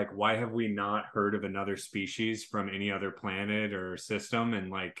thing, like why have we not heard of another species from any other planet or system, and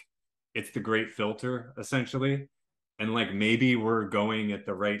like it's the great filter essentially. And like maybe we're going at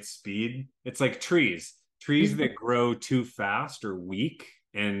the right speed. It's like trees that grow too fast or weak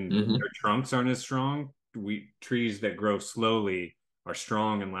and Mm-hmm. their trunks aren't as strong. Trees that grow slowly are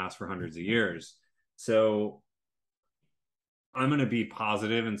strong and last for hundreds of years. So I'm going to be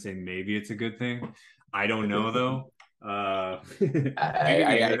positive and say maybe it's a good thing. I don't know though. Maybe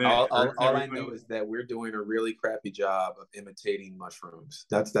the internet hurts All I know everybody. is that we're doing a really crappy job of imitating mushrooms.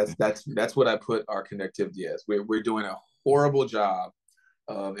 That's what I put our connectivity as. We're doing a horrible job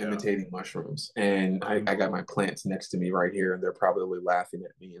of Yeah. imitating mushrooms. And I got my plants next to me right here, and they're probably laughing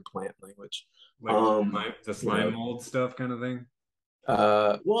at me in plant language. Like the You slime know, mold stuff kind of thing.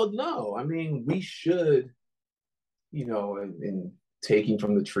 well, no, I mean, we should, in taking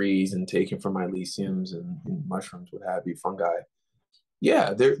from the trees and taking from myceliums and mushrooms, what have you, fungi.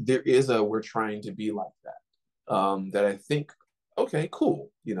 Yeah, there is we're trying to be like that. That I think, okay,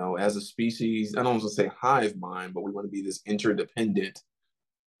 cool. As a species, I don't want to say hive mind, but we want to be this interdependent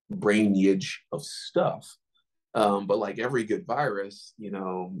brainage of stuff. But like every good virus,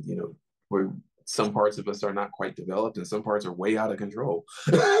 we're some parts of us are not quite developed and some parts are way out of control.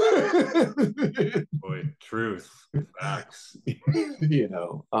 Boy, truth, facts, you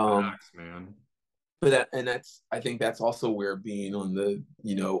know. facts, man. But that's I think that's also where being on the,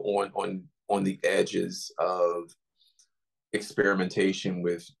 on the edges of experimentation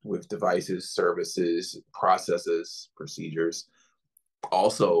with devices, services, processes, procedures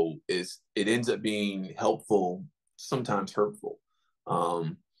also it ends up being helpful, sometimes hurtful.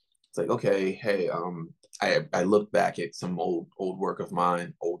 It's like, okay, hey, I look back at some old work of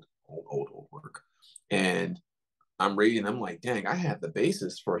mine, old work, and I'm reading, I'm like, dang, I had the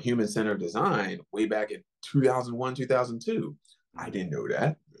basis for human-centered design way back in 2001, 2002. I Mm. didn't know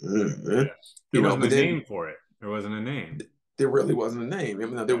that. Yeah. There wasn't But a then name for it. There wasn't a name. there really wasn't a name. I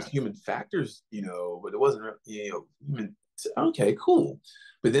mean, there was Yeah. human factors, but it wasn't, human. Okay, cool.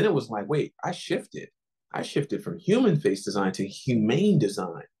 But then it was like, wait, I shifted. I shifted from human face design to humane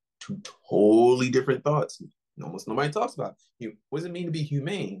design, two totally different thoughts. Almost nobody talks about what does it mean to be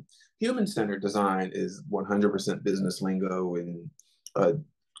humane. Human-centered design is 100% business lingo and a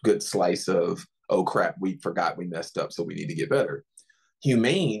good slice of, oh crap, we forgot, we messed up, so we need to get better.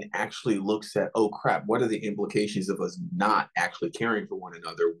 Humane actually looks at, oh crap, what are the implications of us not actually caring for one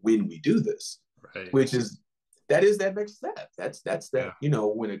another when we do this? Right. Which is that next step. That's Yeah.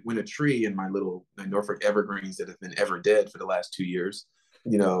 that, when a tree in my little Norfolk evergreens that have been ever dead for the last 2 years,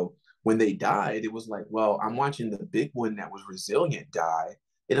 when they died, it was like, well, I'm watching the big one that was resilient die.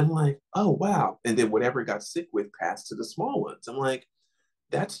 And I'm like, oh wow. And then whatever it got sick with passed to the small ones. I'm like,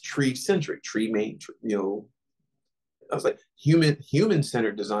 that's tree centric, tree main, I was like,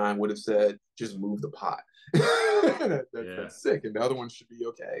 human-centered design would have said, just move the pot. Yeah. That's sick. And the other one should be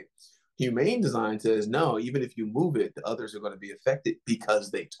okay. Humane design says, no, even if you move it, the others are going to be affected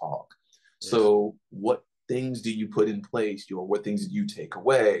because they talk. Yeah. So what things do you put in place? What things do you take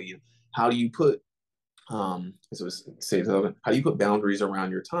away? How do you put how do you put boundaries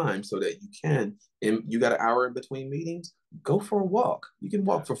around your time so that you can, and you got an hour in between meetings, go for a walk. You can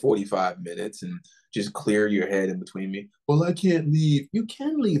walk for 45 minutes and just clear your head in between me. Well, I can't leave. You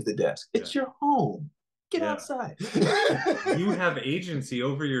can leave the desk. It's your home. Get Yeah. outside. You have agency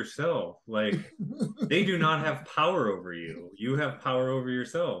over yourself. Like, they do not have power over you. You have power over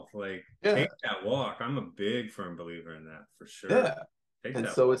yourself. Like, Yeah. take that walk. I'm a big firm believer in that for sure. Yeah. Take And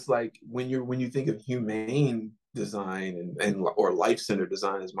that so walk. it's like when you think of humane design and or life-centered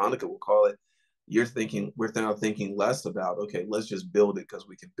design, as Monica will call it, we're now thinking less about, okay, let's just build it because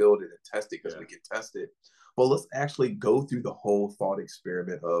we can build it and test it because Yeah. we can test it. Well, let's actually go through the whole thought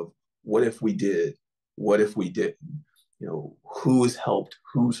experiment of what if we did? What if we didn't? Who's helped?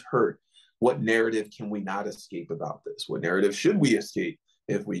 Who's hurt? What narrative can we not escape about this? What narrative should we escape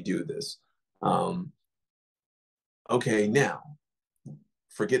if we do this? Um, okay, now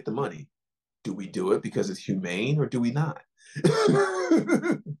forget the money. Do we do it because it's humane or do we not?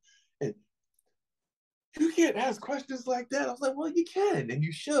 And you can't ask questions like that. I was like, well, you can and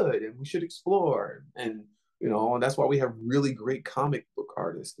you should, and we should explore. And that's why we have really great comic book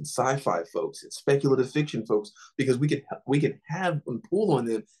artists and sci-fi folks and speculative fiction folks, because we can have and pull on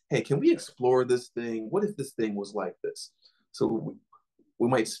them. Hey, can we explore this thing? What if this thing was like this? So we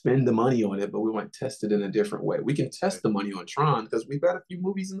might spend the money on it, but we might test it in a different way. We can test the money on Tron because we've got a few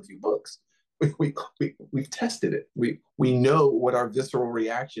movies and a few books. We've tested it. We know what our visceral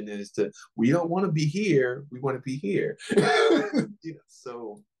reaction is to, we don't want to be here, we want to be here.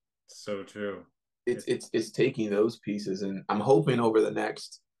 So So true. it's taking those pieces, and I'm hoping over the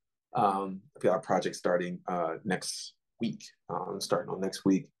next I've got a project starting next week. Starting on next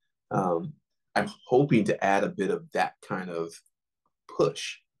week. I'm hoping to add a bit of that kind of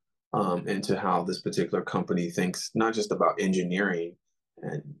push into how this particular company thinks, not just about engineering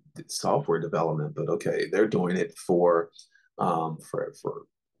and software development, but okay, they're doing it for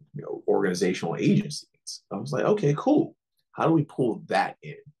organizational agencies. I was like, okay, cool. How do we pull that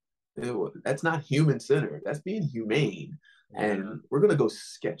in? That's not human centered. That's being humane. Yeah. And we're going to go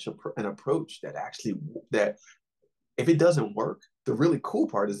sketch an approach that if it doesn't work, the really cool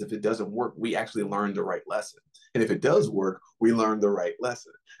part is if it doesn't work, we actually learn the right lesson. And if it does work, we learn the right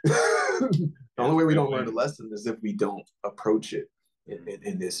lesson. The only way we don't learn the lesson is if we don't approach it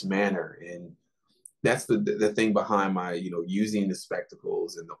in this manner. And that's the thing behind my, using the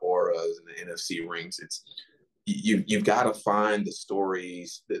spectacles and the auras and the NFC rings. It's you've got to find the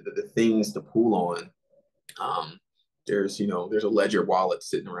stories, the things to pull on. There's a ledger wallet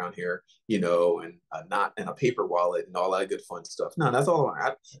sitting around here, and a paper wallet and all that good fun stuff. No, that's all.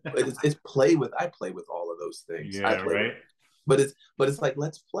 It's play with. I play with all of those things. I Yeah, play with, right. but it's like,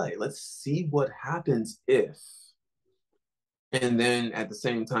 let's play. Let's see what happens if, and then at the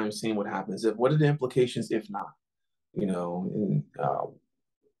same time seeing what happens if. What are the implications if not?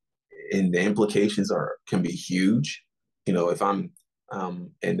 And the implications can be huge. If I'm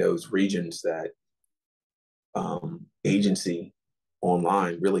in those regions that agency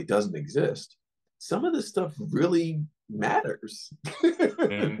online really doesn't exist, some of this stuff really matters.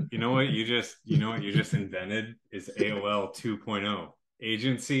 And you know what you just invented is AOL 2.0,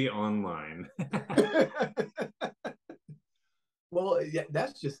 agency online. Well, yeah,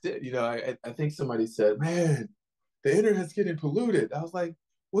 that's just it. I think somebody said, man, the internet's getting polluted. I was like,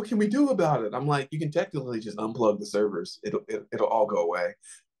 what can we do about it? I'm like, you can technically just unplug the servers. It'll all go away.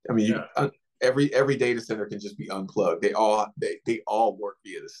 I mean, Yeah. every data center can just be unplugged. They all work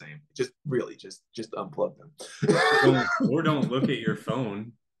via the same. Just really just unplug them. Or don't look at your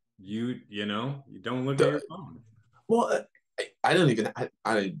phone. You don't look at your phone. Well, I don't even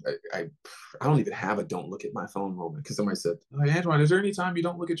I don't even have a don't look at my phone moment, because somebody said, "Oh, Antoine, is there any time you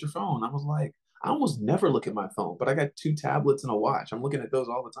don't look at your phone?" I was like, I almost never look at my phone, but I got two tablets and a watch. I'm looking at those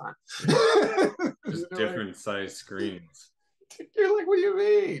all the time. Just They're like, different size screens. you're like, what do you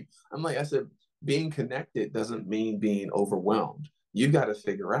mean? I'm like, I said, being connected doesn't mean being overwhelmed. You've got to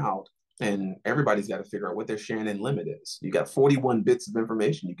figure out, and everybody's got to figure out what their Shannon limit is. You got 41 bits of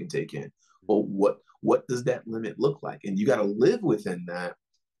information you can take in. Well, what does that limit look like? And you got to live within that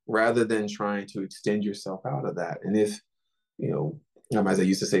rather than trying to extend yourself out of that. And if, as I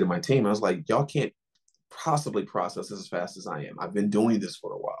used to say to my team, I was like, y'all can't possibly process this as fast as I am. I've been doing this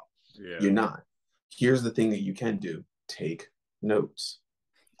for a while. Yeah. You're not. Here's the thing that you can do: take notes.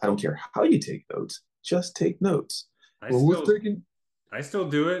 I don't care how you take notes, just take notes. I Well, who's still taking? I still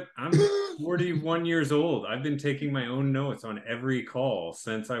do it. I'm 41 years old. I've been taking my own notes on every call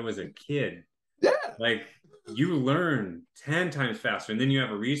since I was a kid. Yeah, Like you learn 10 times faster, and then you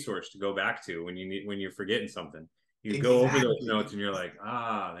have a resource to go back to when you're forgetting something. You go over those exactly. notes and you're like,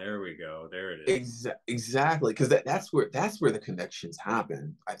 ah, there we go. There it is. Exactly, because that's where the connections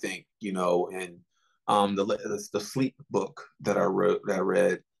happen. I think, and the sleep book that I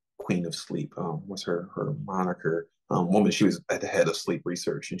read, Queen of Sleep, was her moniker. Woman, she was at the head of sleep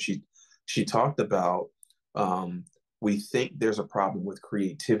research, and she talked about, we think there's a problem with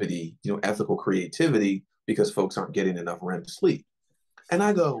creativity, ethical creativity, because folks aren't getting enough REM sleep. And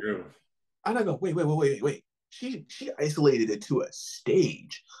I go, True. wait. She isolated it to a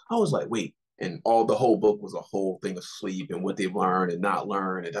stage. I was like, wait, and the whole book was a whole thing of sleep and what they learn and not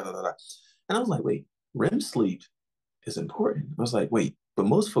learn and da da da da. And I was like, wait, REM sleep is important. I was like, wait, but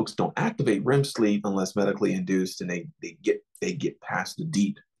most folks don't activate REM sleep unless medically induced, and they get past the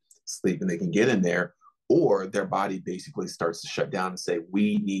deep sleep and they can get in there, or their body basically starts to shut down and say,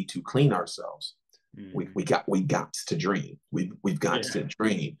 we need to clean ourselves. We got to dream. We've got Yeah. to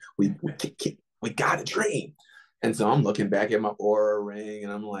dream. We got to dream. And so I'm looking back at my aura ring,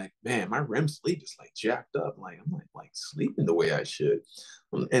 and I'm like, man, my REM sleep is like jacked up. Like I'm like sleeping the way I should.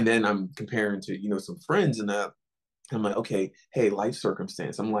 And then I'm comparing to some friends, and I'm like, okay, hey, life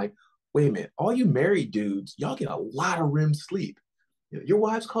circumstance. I'm like, wait a minute, all you married dudes, y'all get a lot of REM sleep. Your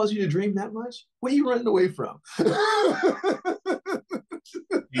wives cause you to dream that much? What are you running away from?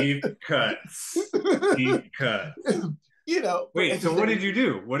 Deep cuts. Deep cuts. But at Wait, the so what same, did you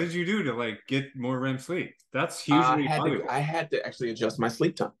do? What did you do to like get more REM sleep? That's hugely I valuable. had to actually adjust my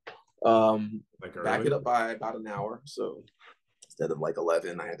sleep time. Like Back it early? up by about an hour. So instead of like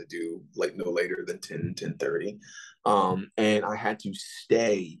 11, I had to do like no later than 10:30. And I had to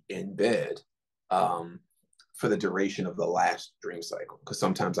stay in bed for the duration of the last dream cycle, because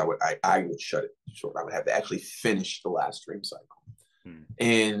sometimes I would shut it short. I would have to actually finish the last dream cycle. Hmm.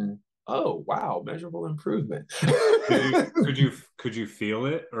 And oh wow, measurable improvement. Did you could you feel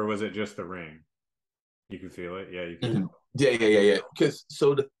it, or was it just the ring? You could feel it. Yeah, you could feel Yeah. Because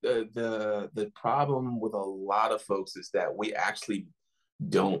so the problem with a lot of folks is that we actually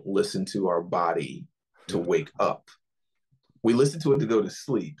don't listen to our body to it. wake up. We listen to it to go to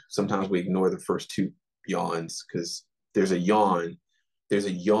sleep. Sometimes we ignore the first two yawns, because there's a yawn. There's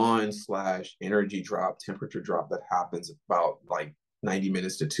a yawn slash energy drop, temperature drop that happens about like 90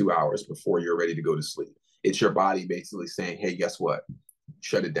 minutes to 2 hours before you're ready to go to sleep. It's your body basically saying, hey, guess what?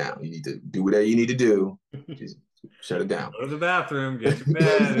 Shut it down. You need to do whatever you need to do. Just shut it down. Go to the bathroom, get your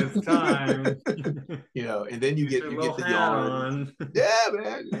bed. It's time. And then you Get get your you little get the hat yawn. on. Yeah,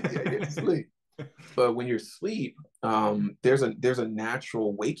 man, you gotta get to sleep. But when you're asleep, there's a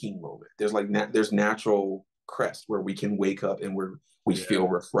natural waking moment. There's natural crest where we can wake up and we Yeah. feel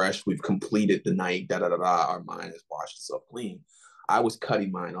refreshed. We've completed the night. Da da da da. Our mind has washed itself clean. I was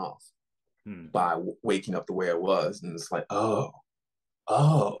cutting mine off Hmm. by waking up the way I was, and it's like, oh,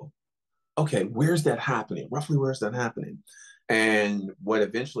 okay, where's that happening? Roughly, where's that happening? And what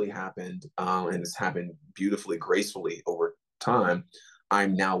eventually happened, and it's happened beautifully, gracefully over time,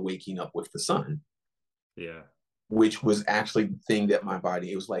 I'm now waking up with the sun, Yeah. which was actually the thing that my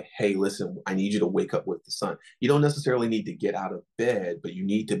body, it was like, hey, listen, I need you to wake up with the sun. You don't necessarily need to get out of bed, but you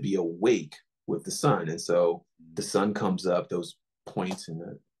need to be awake with the sun. And so the sun comes up, those points in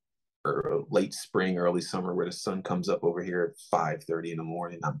the late spring, early summer, where the sun comes up over here at 5:30 in the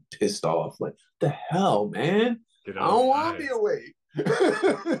morning. I'm pissed off. Like, the hell, man? Get I don't want to outside. be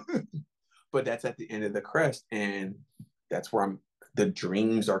awake. But that's at the end of the crest, and that's where the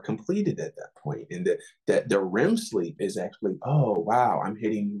dreams are completed at that point. And that the REM sleep is actually, oh wow, I'm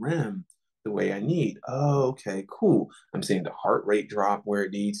hitting REM the way I need. Oh, okay, cool. I'm seeing the heart rate drop where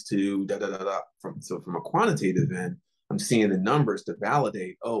it needs to, da da da da. From a quantitative end, I'm seeing the numbers to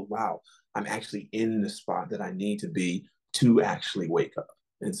validate, oh, wow, I'm actually in the spot that I need to be to actually wake up.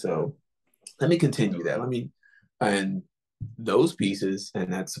 And so let me continue that. And those pieces,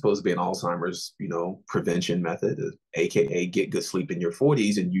 and that's supposed to be an Alzheimer's, prevention method, AKA get good sleep in your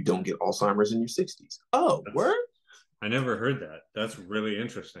 40s and you don't get Alzheimer's in your 60s. Oh, That's word? I never heard that. That's really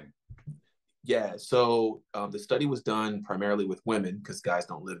interesting. Yeah, so the study was done primarily with women because guys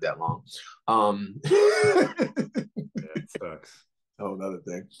don't live that long. Um, Yeah, it sucks. whole another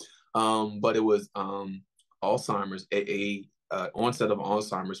thing. But it was Alzheimer's. Onset of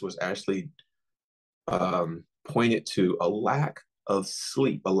Alzheimer's was actually pointed to a lack of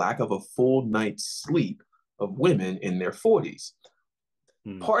sleep, a lack of a full night's sleep of women in their 40s.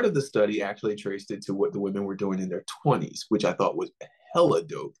 Hmm. Part of the study actually traced it to what the women were doing in their 20s, which I thought was hella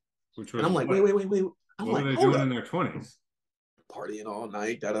dope. Which And was I'm like, what? wait. I'm What were like, they hold doing in up, their 20s? partying all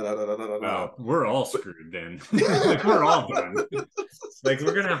night, da da da da da da da. Well, we're all But screwed then. Like we're all done. Like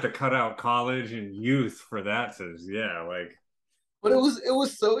we're gonna have to cut out college and youth for that. Says yeah, like but it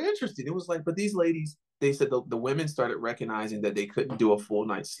was so interesting. It was like, but these ladies, they said the women started recognizing that they couldn't do a full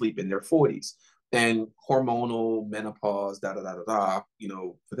night's sleep in their 40s and hormonal menopause, da da da da da,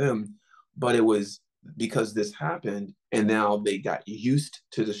 for them. But it was because this happened, and now they got used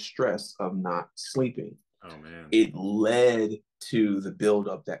to the stress of not sleeping. oh man. It led to the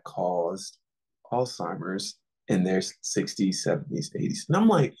buildup that caused Alzheimer's in their 60s, 70s, 80s. And I'm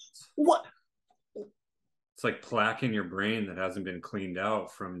like, what? It's like plaque in your brain that hasn't been cleaned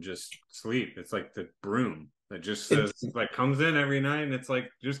out from just sleep. It's like the broom that just says It, like comes in every night and it's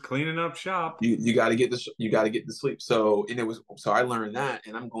like just cleaning up shop. you got to get the sleep. So I learned that,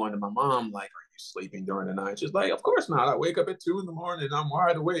 and I'm going to my mom like, are you sleeping during the night? She's like, of course not. I wake up at 2 in the morning and I'm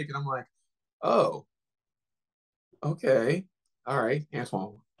wide awake, and I'm like, oh, okay, all right,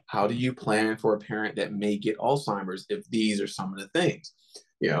 Antoine. How do you plan for a parent that may get Alzheimer's if these are some of the things?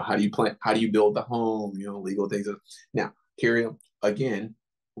 How do you plan? How do you build the home? Legal things. Now, here again,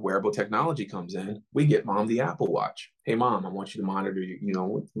 wearable technology comes in. We get mom the Apple Watch. Hey, mom, I want you to monitor.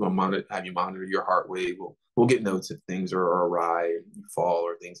 Have you monitor your heart rate. We'll get notes if things are awry, you fall,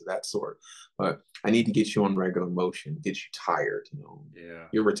 or things of that sort. But I need to get you on regular motion, get you tired. Yeah.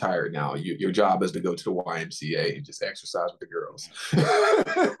 You're retired now. Your job is to go to the YMCA and just exercise with the girls.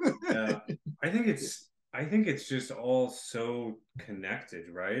 Yeah. I think it's just all so connected,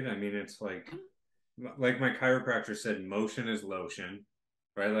 right? I mean, it's like my chiropractor said, motion is lotion,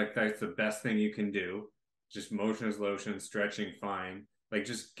 right? Like that's the best thing you can do. Just motion is lotion, stretching fine. Like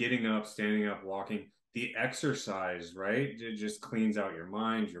just getting up, standing up, walking. The exercise, right? It just cleans out your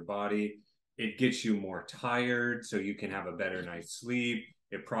mind, your body. It gets you more tired so you can have a better night's sleep.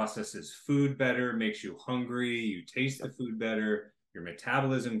 It processes food better, makes you hungry, you taste the food better, your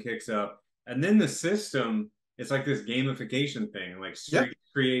metabolism kicks up. And then the system, it's like this gamification thing, like Yep.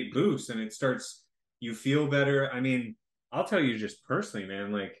 create boosts and it starts you feel better. I mean, I'll tell you just personally,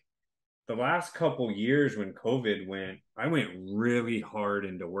 man, like the last couple years when COVID went, I went really hard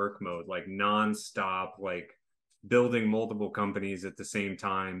into work mode, like nonstop, like building multiple companies at the same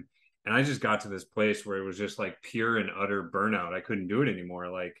time. And I just got to this place where it was just like pure and utter burnout. I couldn't do it anymore.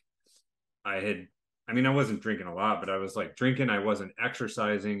 Like I had, I mean, I wasn't drinking a lot, but I was like drinking, I wasn't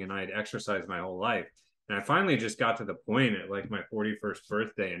exercising, and I had exercised my whole life. And I finally just got to the point at like my 41st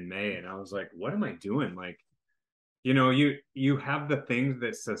birthday in May, and I was like, what am I doing? Like, you have the things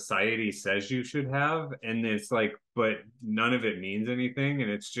that society says you should have, and it's like, but none of it means anything, and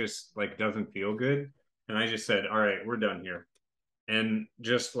it's just like doesn't feel good. And I just said, all right, we're done here. And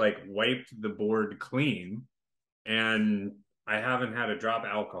just like wiped the board clean and I haven't had a drop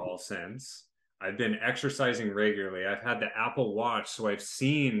alcohol since. I've been exercising regularly. I've had the Apple Watch, so I've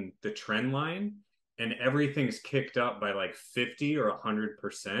seen the trend line, and everything's kicked up by like 50 or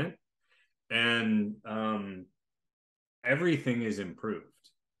 100%. And everything is improved.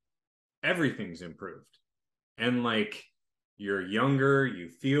 Everything's improved. And like you're younger, you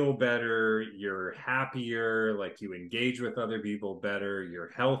feel better, you're happier, like you engage with other people better,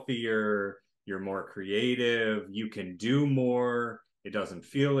 you're healthier, you're more creative, you can do more, it doesn't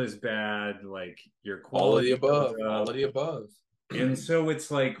feel as bad, like your All of the quality goes above. All up. of the above. And so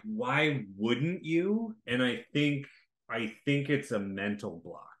it's like, why wouldn't you? And I think it's a mental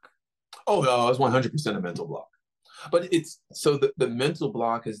block. Oh no, it's 100% a mental block. But it's so the mental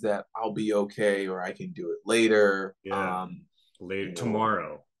block is that I'll be okay, or I can do it later. Yeah. Later You know,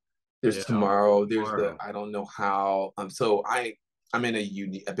 tomorrow. there's Yeah, I'll do it tomorrow. There's the tomorrow. I don't know how. So I'm in a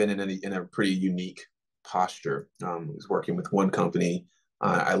unique. I've been in a pretty unique posture. I was working with one company.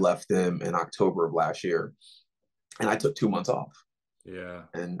 I left them in October of last year, and I took 2 months off. Yeah.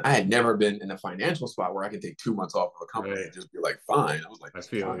 And I had never been in a financial spot where I could take 2 months off of a company Right. and just be like, fine. I was like, I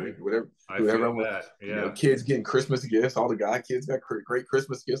feel fine, you. I do whatever I feel want. that. Yeah. Kids getting Christmas gifts. All the guy kids got great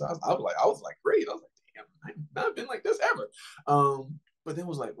Christmas gifts. I was like, great. I was like, damn, I've not been like this ever. But then it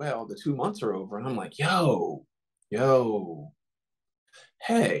was like, well, the 2 months are over, and I'm like, yo,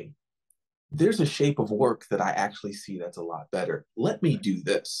 hey, there's a shape of work that I actually see that's a lot better. Let me do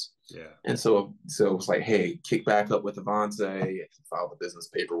this. Yeah. And so it was like, hey, kick back up with Avance, file the business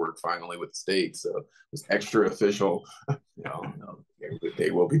paperwork finally with the state. So it was extra official.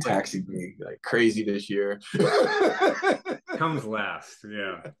 They will be Like taxing me like crazy this year. comes last.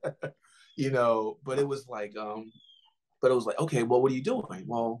 Yeah. But it was like, okay, well, what are you doing?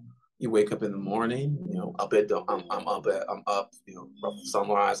 Well, you wake up in the morning, up at the I'm up, rough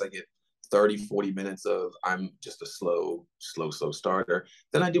sunrise. I get 30, 40 minutes of I'm just a slow starter.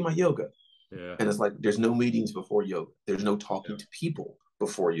 Then I do my yoga. Yeah. And it's like, there's no meetings before yoga. There's no talking to people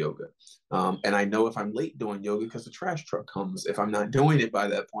before yoga. And I know if I'm late doing yoga because the trash truck comes, if I'm not doing it by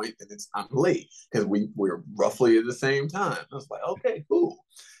that point, then I'm late because we're roughly at the same time. I was like, okay, cool.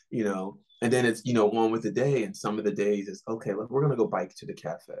 And then it's, on with the day. And some of the days is, okay, look, we're going to go bike to the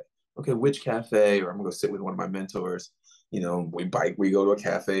cafe. Okay, which cafe? Or I'm going to go sit with one of my mentors. We bike, we go to a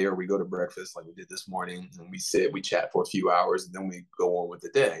cafe or we go to breakfast like we did this morning, and we sit, we chat for a few hours, and then we go on with the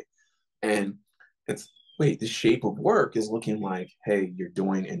day. And it's, wait, the shape of work is looking like, hey, you're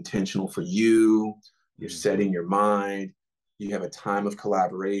doing intentional for you, you're setting your mind, you have a time of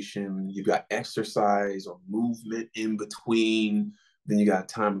collaboration, you've got exercise or movement in between, then you got a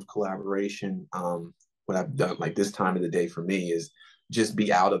time of collaboration. What I've done like this time of the day for me is just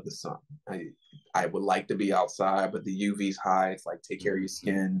be out of the sun. I would like to be outside, but the UV's high. It's like, take care of your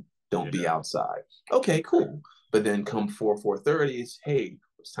skin, don't be outside. Okay, cool. But then come 4:30, it's, hey,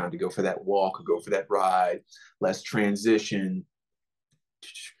 it's time to go for that walk or go for that ride. Let's transition.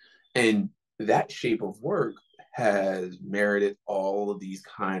 And that shape of work has merited all of these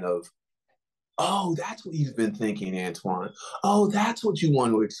kind of, oh, that's what you've been thinking, Antoine. Oh, that's what you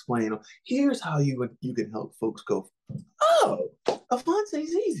want to explain. Here's how you can help folks go, oh,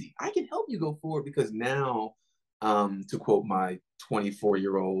 Afonse's easy. I can help you go forward because now, to quote my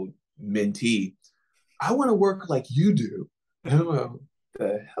 24-year-old mentee, I want to work like you do. And I'm like,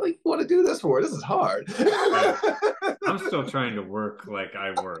 the hell you want to do this for? This is hard. Yeah. I'm still trying to work like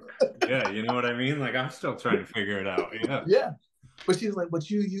I work. Yeah, you know what I mean? Like I'm still trying to figure it out. Yeah. Yeah. But she's like, but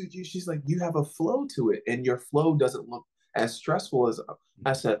she's like, you have a flow to it, and your flow doesn't look as stressful as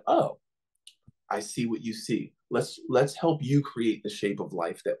I said, oh, I see what you see. Let's help you create the shape of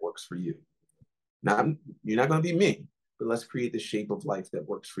life that works for you. Now, you're not going to be me, but let's create the shape of life that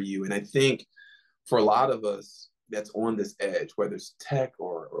works for you. And I think for a lot of us that's on this edge, whether it's tech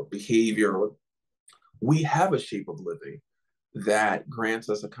or behavior, we have a shape of living that grants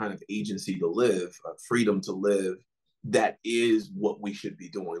us a kind of agency to live, a freedom to live. That is what we should be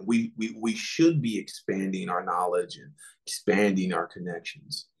doing. We should be expanding our knowledge and expanding our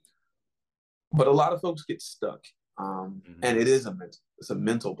connections. But a lot of folks get stuck, and it's a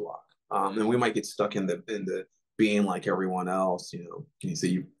mental block, and we might get stuck in the being like everyone else. Can you say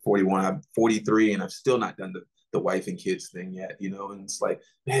you're 41? I'm 43, and I've still not done the wife and kids thing yet. And it's like,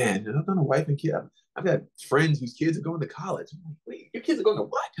 man, I've done a wife and kid. I've got friends whose kids are going to college. I'm like, wait, your kids are going to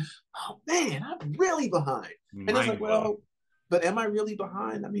what? Oh man, I'm really behind. And it's like, well, but am I really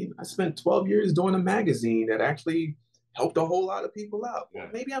behind? I mean, I spent 12 years doing a magazine that actually helped a whole lot of people out. Well,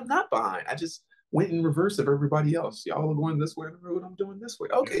 maybe I'm not behind. I just went in reverse of everybody else. Y'all are going this way in the road. I'm doing this way.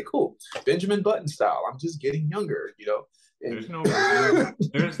 Okay, cool. Benjamin Button style. I'm just getting younger. And there's no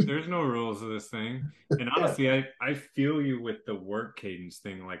rules. There's no rules of this thing. And honestly, yeah. I feel you with the work cadence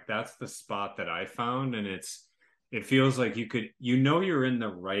thing. Like that's the spot that I found, and it feels like you're in the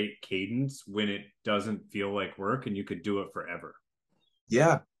right cadence when it doesn't feel like work, and you could do it forever.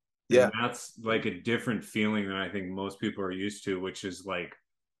 Yeah. And that's like a different feeling than I think most people are used to, which is like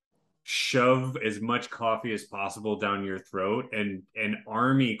shove as much coffee as possible down your throat and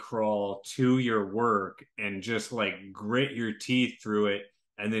army crawl to your work and just like grit your teeth through it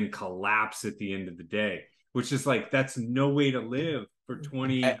and then collapse at the end of the day, which is like, that's no way to live for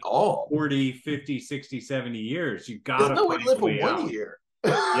 20, at all. 40, 50, 60, 70 years. You There's gotta no way find to live a for way one out. year.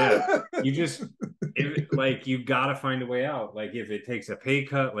 Yeah. You gotta find a way out. Like if it takes a pay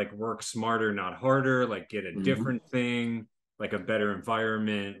cut, like work smarter, not harder, like get a different thing, like a better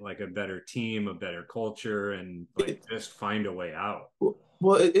environment, like a better team, a better culture, and like just find a way out.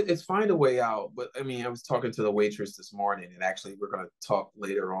 Well, it's find a way out. But I mean, I was talking to the waitress this morning, and actually, we're going to talk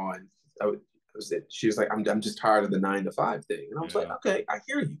later on. She was like, I'm just tired of the 9 to 5 thing. And I was like, okay, I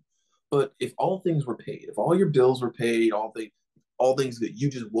hear you. But if all things were paid, if all your bills were paid, all things good,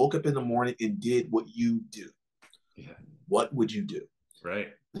 you just woke up in the morning and did what you do. Yeah. What would you do? Right.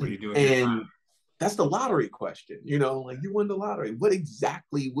 What do you do with and your time? That's the lottery question. Like you won the lottery. What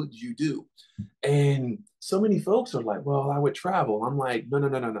exactly would you do? And so many folks are like, well, I would travel. I'm like,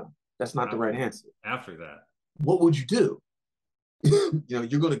 no. That's not the right answer. After that, what would you do?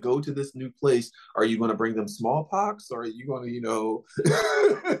 You're going to go to this new place. Are you going to bring them smallpox, or are you going to,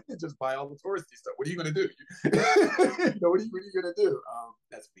 just buy all the touristy stuff? What are you going to do? What are you going to do?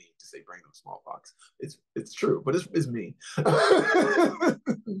 That's mean to say bring them smallpox. It's true, but it's mean.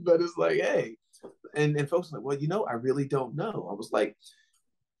 But it's like, hey, and folks are like, well, I really don't know. I was like,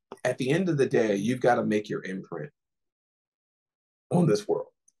 at the end of the day, you've got to make your imprint on this world,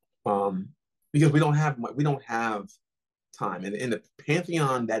 because we don't have time, and in the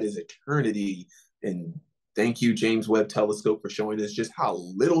pantheon that is eternity and Thank you, James Webb Telescope, for showing us just how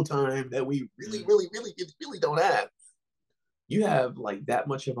little time that we really don't have. You have like that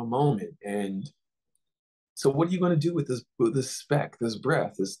much of a moment, and so what are you going to do with this speck, this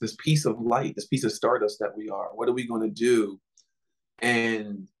breath, this piece of light, this piece of stardust that we are? What are we going to do?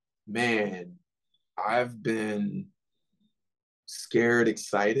 And man, I've been scared,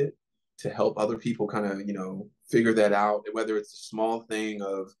 excited to help other people kind of, figure that out, whether it's a small thing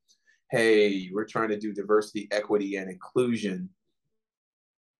of, hey, we're trying to do diversity, equity, and inclusion.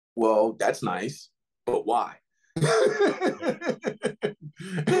 Well, that's nice, but why? That's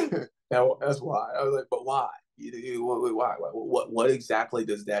why. I was like, but why? Why? What exactly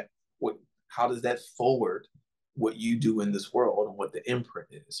does that, how does that forward what you do in this world and what the imprint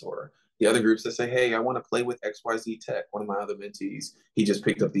is? Or the other groups that say, hey, I want to play with XYZ tech. One of my other mentees, he just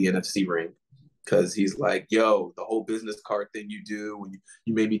picked up the NFC ring because he's like, yo, the whole business card thing you do when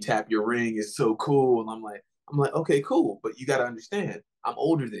you made me tap your ring is so cool. And I'm like, okay, cool. But you got to understand, I'm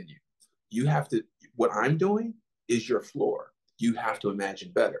older than you. You have to, what I'm doing is your floor. You have to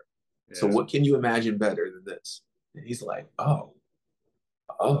imagine better. Yeah. So what can you imagine better than this? And he's like, oh.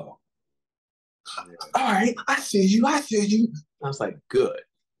 Yeah. All right, I see you. I was like, good.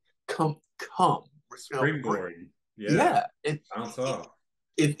 Come. Springboard. Yeah. And bounce off.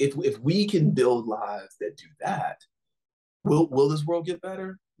 If we can build lives that do that, will this world get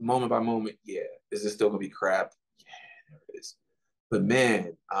better? Moment by moment, yeah. Is it still gonna be crap? Yeah, there it is. But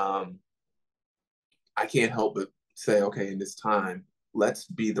man, I can't help but say, okay, in this time, let's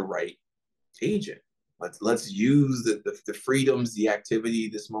be the right agent. Let's use the freedoms, the activity,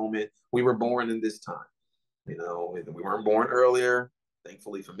 this moment. We were born in this time. We weren't born earlier.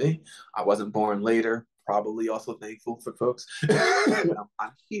 Thankfully for me, I wasn't born later. Probably also thankful for folks.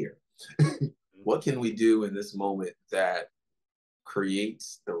 I'm here. What can we do in this moment that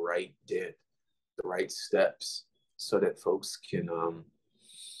creates the right dent, the right steps, so that folks can,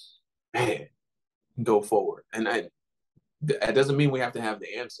 go forward? And that doesn't mean we have to have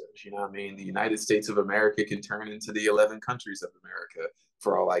the answers. You know what I mean? The United States of America can turn into the 11 countries of America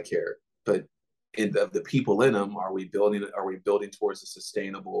for all I care. But of the people in them, are we building towards a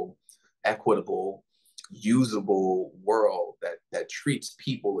sustainable, equitable, usable world that treats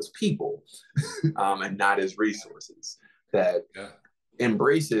people as people and not as resources, that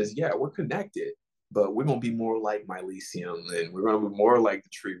embraces, yeah, we're connected, but we're going to be more like mycelium, and we're going to be more like the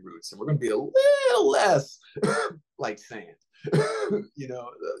tree roots, and we're going to be a little less like sand.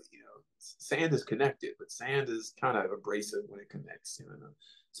 Sand is connected, but sand is kind of abrasive when it connects.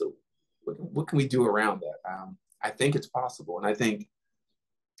 So what can we do around that? I think it's possible, and I think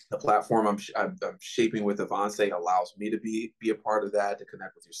the platform I'm shaping with Avance allows me to be a part of that, to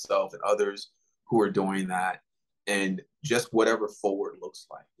connect with yourself and others who are doing that, and just whatever forward looks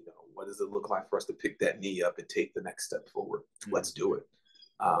like. What does it look like for us to pick that knee up and take the next step forward? Mm-hmm. Let's do it.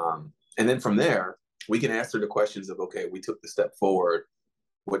 And then from there, we can answer the questions of, okay, we took the step forward.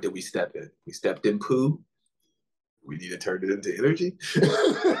 What did we step in? We stepped in poo. We need to turn it into energy.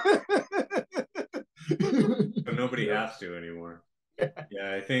 But nobody has to anymore.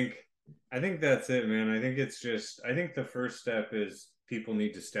 Yeah, I think that's it, man. I think the first step is people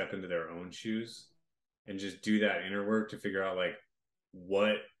need to step into their own shoes and just do that inner work to figure out like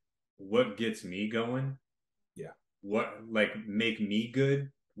what gets me going. Yeah. What make me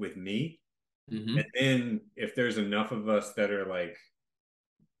good with me. Mm-hmm. And then if there's enough of us that are like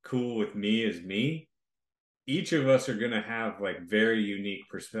cool with me as me, each of us are going to have like very unique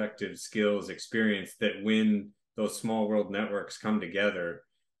perspectives, skills, experience, that when those small world networks come together,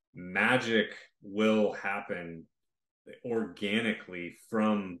 magic will happen organically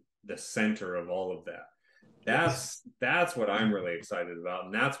from the center of all of that. That's what I'm really excited about.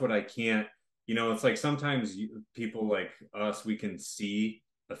 And that's what I can't, it's like sometimes people like us, we can see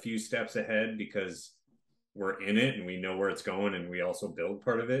a few steps ahead because we're in it and we know where it's going, and we also build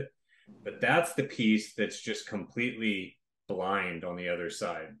part of it. But that's the piece that's just completely blind on the other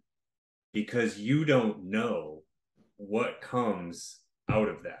side, because you don't know what comes out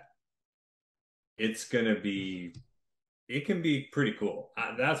of that. It can be pretty cool.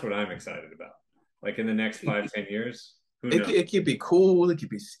 That's what I'm excited about. Like in the next 5-10 years, who knows? It could be cool. It could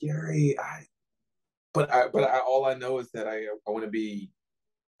be scary. All I know is that I want to be.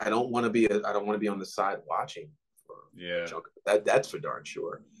 I don't want to be on the side watching. That's for darn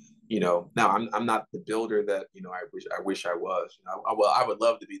sure. Now I'm not the builder that I wish I was. I would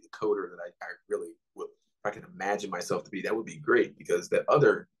love to be the coder that I really would. If I can imagine myself to be, that would be great, because that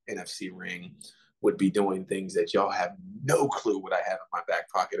other NFC ring would be doing things that y'all have no clue what I have in my back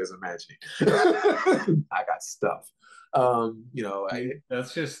pocket as imagining. I got stuff. You know,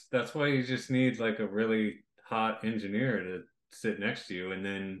 That's why you just need like a really hot engineer to sit next to you, and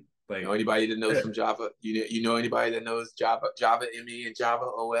then know like anybody that knows some Java. You know anybody that knows Java ME and Java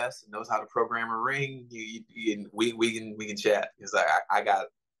OS and knows how to program a ring. We can chat because I got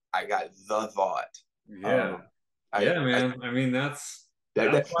the thought. yeah. Um, Yeah, I man. I mean, that's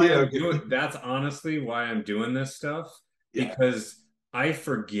that why I'm doing that's honestly why I'm doing this stuff yeah. because I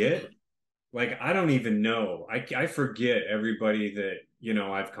forget, like I don't even know. I forget everybody that,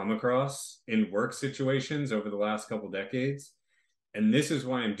 I've come across in work situations over the last couple decades. And this is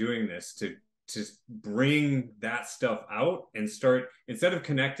why I'm doing this to bring that stuff out and start instead of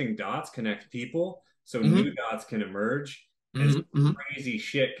connecting dots, connect people so new Mm-hmm, dots can emerge and mm-hmm, mm-hmm. crazy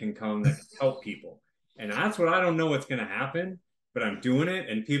shit can come that can help people. And that's what I don't know what's going to happen, but I'm doing it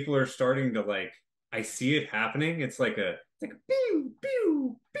and people are starting to like I see it happening. It's like a pew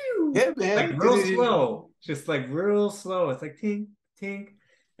pew pew Yeah, like man. real slow, just like real slow. It's like tink tink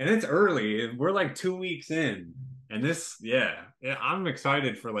and it's early. We're like 2 weeks in. And yeah, I'm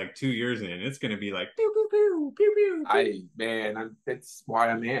excited for like 2 years in. It's gonna be like pew pew pew pew pew pew. That's why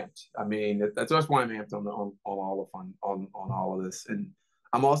I'm amped. I mean, that's why I'm amped on all of fun on all of this, and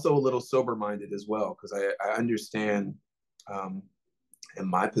I'm also a little sober minded as well because I understand, um, in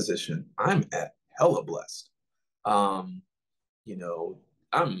my position, I'm at hella blessed. Um, you know,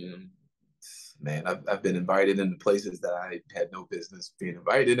 I'm man, I've been invited into places that I had no business being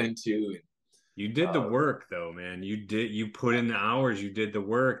invited into, and You did the uh, work though, man. You put in the hours, you did the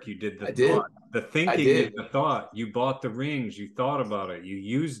work, you did the I thought. did, The I thinking is did. the thought. You bought the rings, you thought about it, you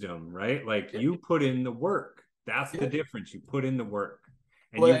used them, right? Like Yeah, you put in the work. That's the yeah. difference. You put in the work.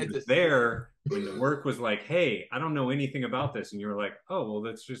 And Well, you at were this, there when the work was like, hey, I don't know anything about this. And you were like, oh, well,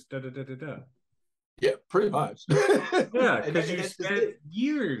 that's just da da da da da. yeah, pretty much. Yeah, because And you that's just spent it.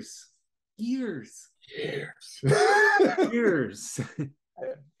 years, Years. years.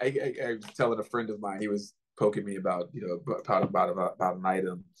 I was telling a friend of mine, he was poking me about, about an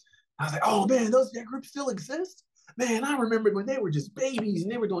item. I was like, oh man, that group still exists? Man, I remember when they were just babies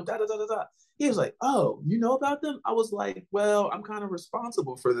and they were doing da da da da da. He was like, oh, you know about them? I was like, well, I'm kind of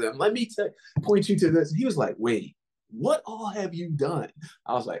responsible for them. Let me point you to this. He was like, wait, what all have you done?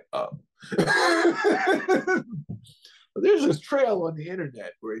 I was like, oh. There's this trail on the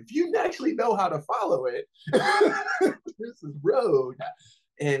internet where if you actually know how to follow it, there's this road.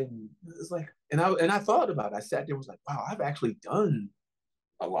 And it's like, and I thought about it. I sat there and was like, wow, I've actually done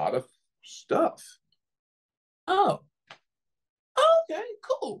a lot of stuff. Oh, okay,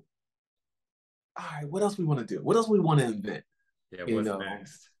 cool. All right, what else we want to do? What else we want to invent? Yeah, You what's know,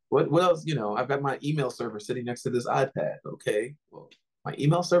 next? what else? I've got my email server sitting next to this iPad. Okay, well, my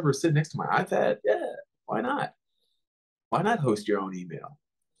email server is sitting next to my iPad. Yeah, why not? Why not host your own email?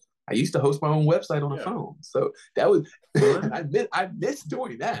 I used to host my own website on a Yeah. phone. So that was Fun. I miss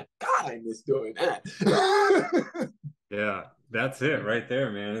doing that. God, I miss doing that. Yeah, that's it right there,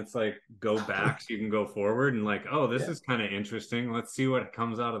 man. It's like go back so you can go forward and like, oh, this Yeah. is kind of interesting. Let's see what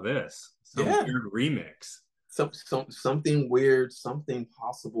comes out of this. Some Yeah. weird remix. Something weird, something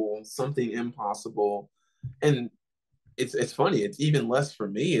possible, something impossible. And it's funny, it's even less for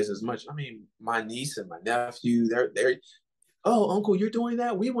me is as much. I mean, my niece and my nephew, they're oh, uncle, you're doing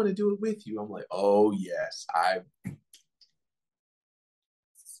that? We want to do it with you. I'm like, oh yes, I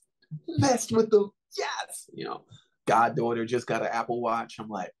messed with them. Yes, goddaughter just got an Apple Watch. I'm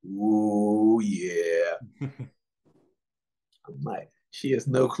like, ooh yeah. I'm like, she has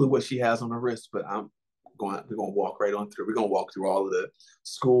no clue what she has on her wrist, but we're gonna walk right on through. We're gonna walk through all of the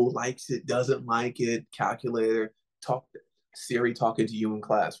school likes it, doesn't like it, calculator, talk Siri talking to you in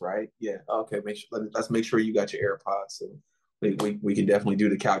class, right? Yeah. Okay, let's make sure you got your AirPods. So we can definitely do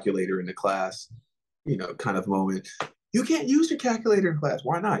the calculator in the class, kind of moment. You can't use your calculator in class.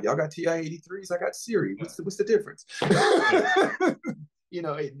 Why not? Y'all got TI-83s. I got Siri. What's the difference?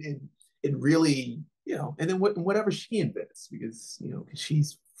 It really, and then whatever she invents, because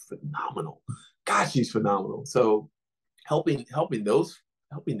she's phenomenal. God, she's phenomenal. So helping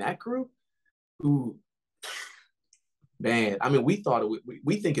that group who, man, I mean, we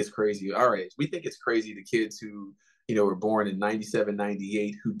think it's crazy. All right, we think it's crazy the kids who were born in 97,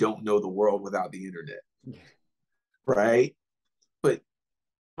 98 who don't know the world without the internet, right? But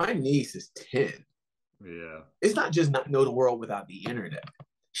my niece is 10. Yeah. It's not just not know the world without the internet.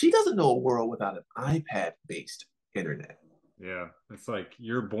 She doesn't know a world without an iPad based internet. Yeah. It's like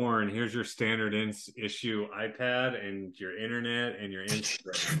you're born, here's your standard issue iPad and your internet and your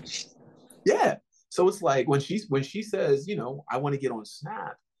Instagram. Yeah. So it's like when she says, I want to get on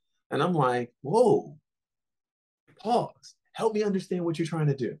Snap, And I'm like, whoa, pause. Help me understand what you're trying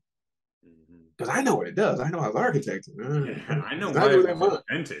to do. Because I know what it does. I know as an architect. Yeah, I know I why do it with that was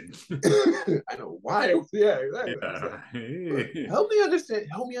mind. invented. I know why. Yeah, exactly. I was like, Yeah. help me understand.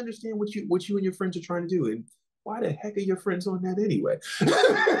 Help me understand what you and your friends are trying to do, and why the heck are your friends on that anyway?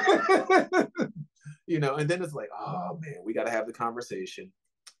 And then it's like, oh man, we got to have the conversation.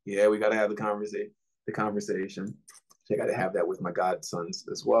 Yeah, we got to have the conversation. The conversation. I got to have that with my godsons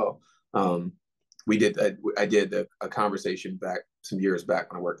as well. We did. I did a conversation back some years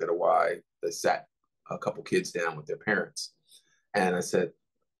back when I worked at a Y that sat a couple kids down with their parents, and I said,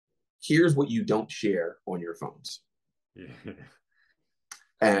 "Here's what you don't share on your phones." Yeah.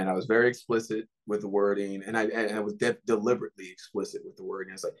 And I was very explicit with the wording, and I was deliberately explicit with the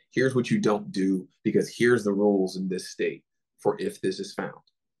wording. It's like, here's what you don't do because here's the rules in this state for if this is found.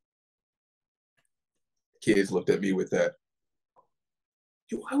 Kids looked at me with that.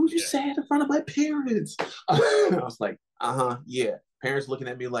 Why would you Yeah. say it in front of my parents? I was like, yeah. Parents looking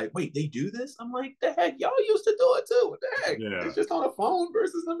at me like, wait, they do this? I'm like, the heck, y'all used to do it too. What the heck? Yeah. It's just on a phone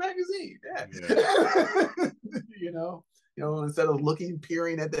versus a magazine. Yeah. Yeah. Instead of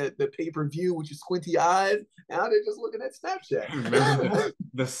peering at the pay-per-view with your squinty eyes, now they're just looking at Remember Snapchat.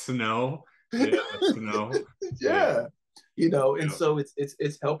 the snow? Yeah, the snow. Yeah. Yeah. And Yeah. so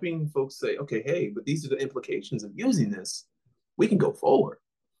it's helping folks say, okay, hey, but these are the implications of using this. We can go forward.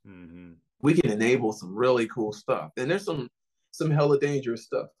 Mm-hmm. We can enable some really cool stuff. And there's some hella dangerous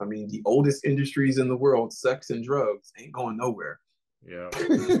stuff. I mean, the oldest industries in the world, sex and drugs, ain't going nowhere. Yeah.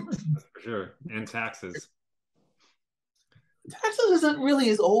 That's for sure. And taxes. Texas isn't really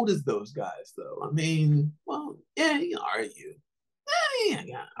as old as those guys, though. I mean, well, yeah, you can argue.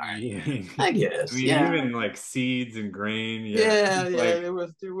 Yeah, all right. Yeah. I I guess, mean, yeah. even like seeds and grain, yeah. Yeah, yeah. Like There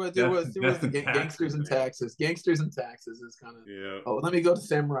was that's the a taxes gangsters and thing. taxes. Gangsters and taxes is kind of. Yeah. Oh, let me go to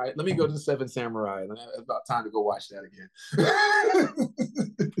Samurai. Let me go to Seven Samurai. It's about time to go watch that again.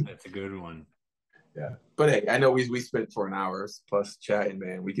 That's a good one. Yeah, but hey, I know we spent 4 hours plus chatting,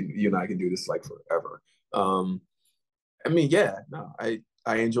 man. You and I can do this like forever. I mean, yeah, no,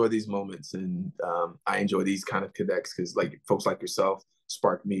 I enjoy these moments, and I enjoy these kind of connects because like folks like yourself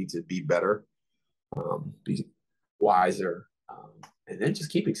spark me to be better, be wiser, and then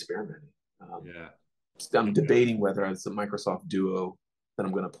just keep experimenting. Yeah. I'm Yeah. debating whether it's a Microsoft Duo that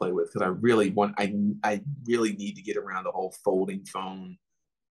I'm going to play with because I really need to get around the whole folding phone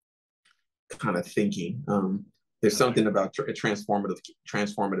kind of thinking. There's I like something about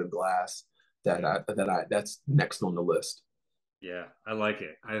transformative glass that's next on the list. Yeah, I like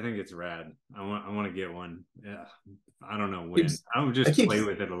it. I think it's rad. I want to get one. Yeah. I don't know when. Keeps I would I just keep play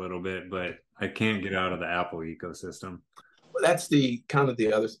with it a little bit, but I can't get out of the Apple ecosystem. That's the kind of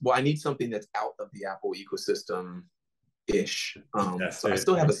the other. Well, I need something that's out of the Apple ecosystem ish. That's So it. I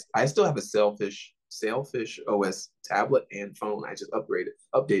still have a Sailfish OS tablet and phone. I just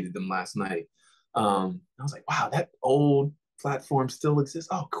updated them last night. I was like, wow, that old platform still exists.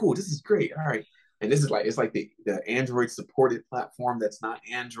 Oh, cool. This is great. All right. And this is like, it's like the Android supported platform that's not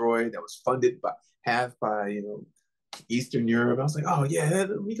Android that was funded by Eastern Europe. I was like, oh yeah,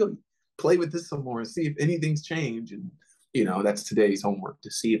 let me go play with this some more and see if anything's changed. And that's today's homework, to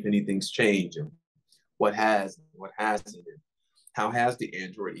see if anything's changed and what hasn't, and how has the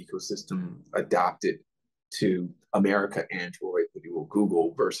Android ecosystem adopted to America Android,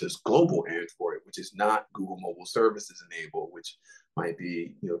 Google versus global Android, which is not Google mobile services enabled, which might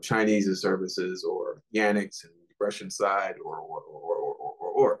be Chinese services or Yannick's and Russian side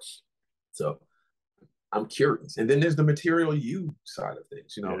or. So I'm curious. And then there's the material you side of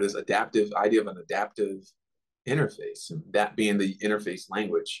things. Yeah. This adaptive idea of an adaptive interface, and that being the interface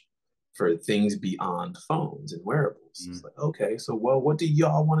language for things beyond phones and wearables. Mm. It's like, okay, so what do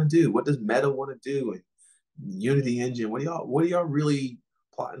y'all want to do? What does Meta want to do? And Unity Engine, what are y'all really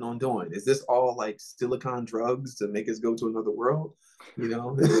plotting on doing? Is this all like silicon drugs to make us go to another world? I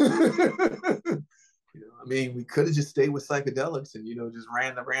mean, we could have just stayed with psychedelics and just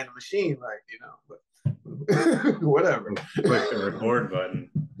ran the random machine, but whatever. Click the record button.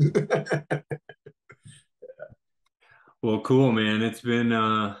 Well, cool, man. It's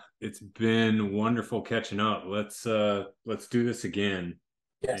been wonderful catching up. Let's do this again.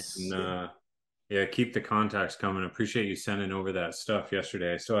 Yes. And Yeah. yeah, keep the contacts coming. Appreciate you sending over that stuff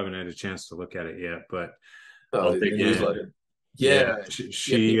yesterday. I still haven't had a chance to look at it yet, but I'll The dig in. newsletter. Yeah, Yeah. she Yeah.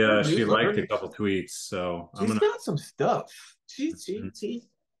 she, People uh, she liked a newsletter. couple tweets, so I'm She's gonna got some stuff. She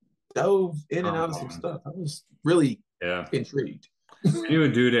dove in and out of some compound. stuff. I was really Yeah, intrigued. I knew a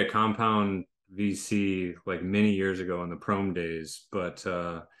dude at Compound VC like many years ago in the Prom days, but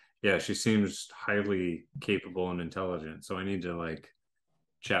yeah, she seems highly capable and intelligent. So I need to like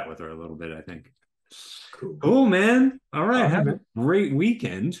chat with her a little bit, I think. Cool. Cool, man. All right. All right, Have a man. great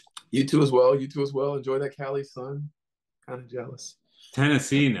weekend. You too as well. You too as well. Enjoy that Cali sun. Kind of jealous.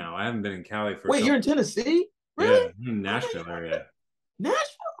 Tennessee now. I haven't been in Cali for a Wait, you're couple. in Tennessee? Yeah, Really? I'm in I Nashville area.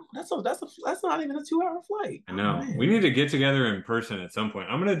 Nashville. That's not even a 2 hour flight. I Oh know. We man. need to get together in person at some point.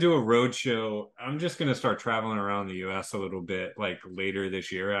 I'm gonna do a road show. I'm just gonna start traveling around the US a little bit, like later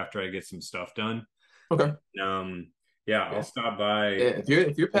this year after I get some stuff done. Okay. And, yeah, I'll Yeah. stop Yeah. by.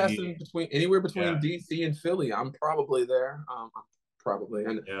 If you're passing between anywhere between Yeah, DC and Philly, I'm probably there. Probably,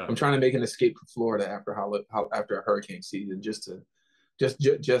 and yeah, I'm trying to make an escape from Florida after after a hurricane season, just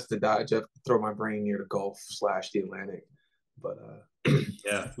to die, just throw my brain near the Gulf / the Atlantic. But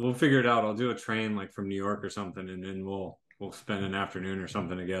yeah. We'll figure it out. I'll do a train like from New York or something, and then we'll spend an afternoon or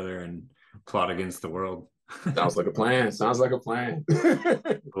something together and plot against the world. sounds like a plan. Sounds like a plan.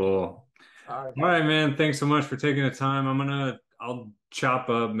 Cool. All right. All right, man. Thanks so much for taking the time. I'll chop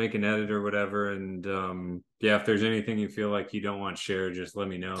up, make an edit or whatever. And yeah, if there's anything you feel like you don't want shared, just let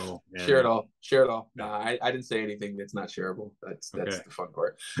me know. Share it And all. Share it all. yeah, Nah, I didn't say anything that's not shareable. That's okay. the fun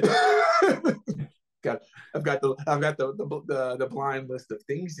part. got I've got the blind list of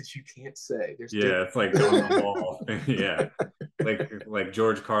things that you can't say. Yeah, it's like on the wall. Yeah. Like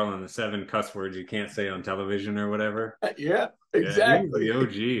George Carlin, the 7 cuss words you can't say on television or whatever. Yeah, Yeah, he was exactly. the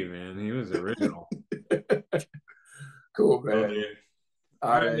OG, man. He was original. Cool, Will man. do. All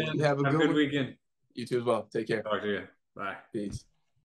All right, right, you man. have a Have a good good one. weekend. You too as well. Take care. Talk to you. Bye. Peace.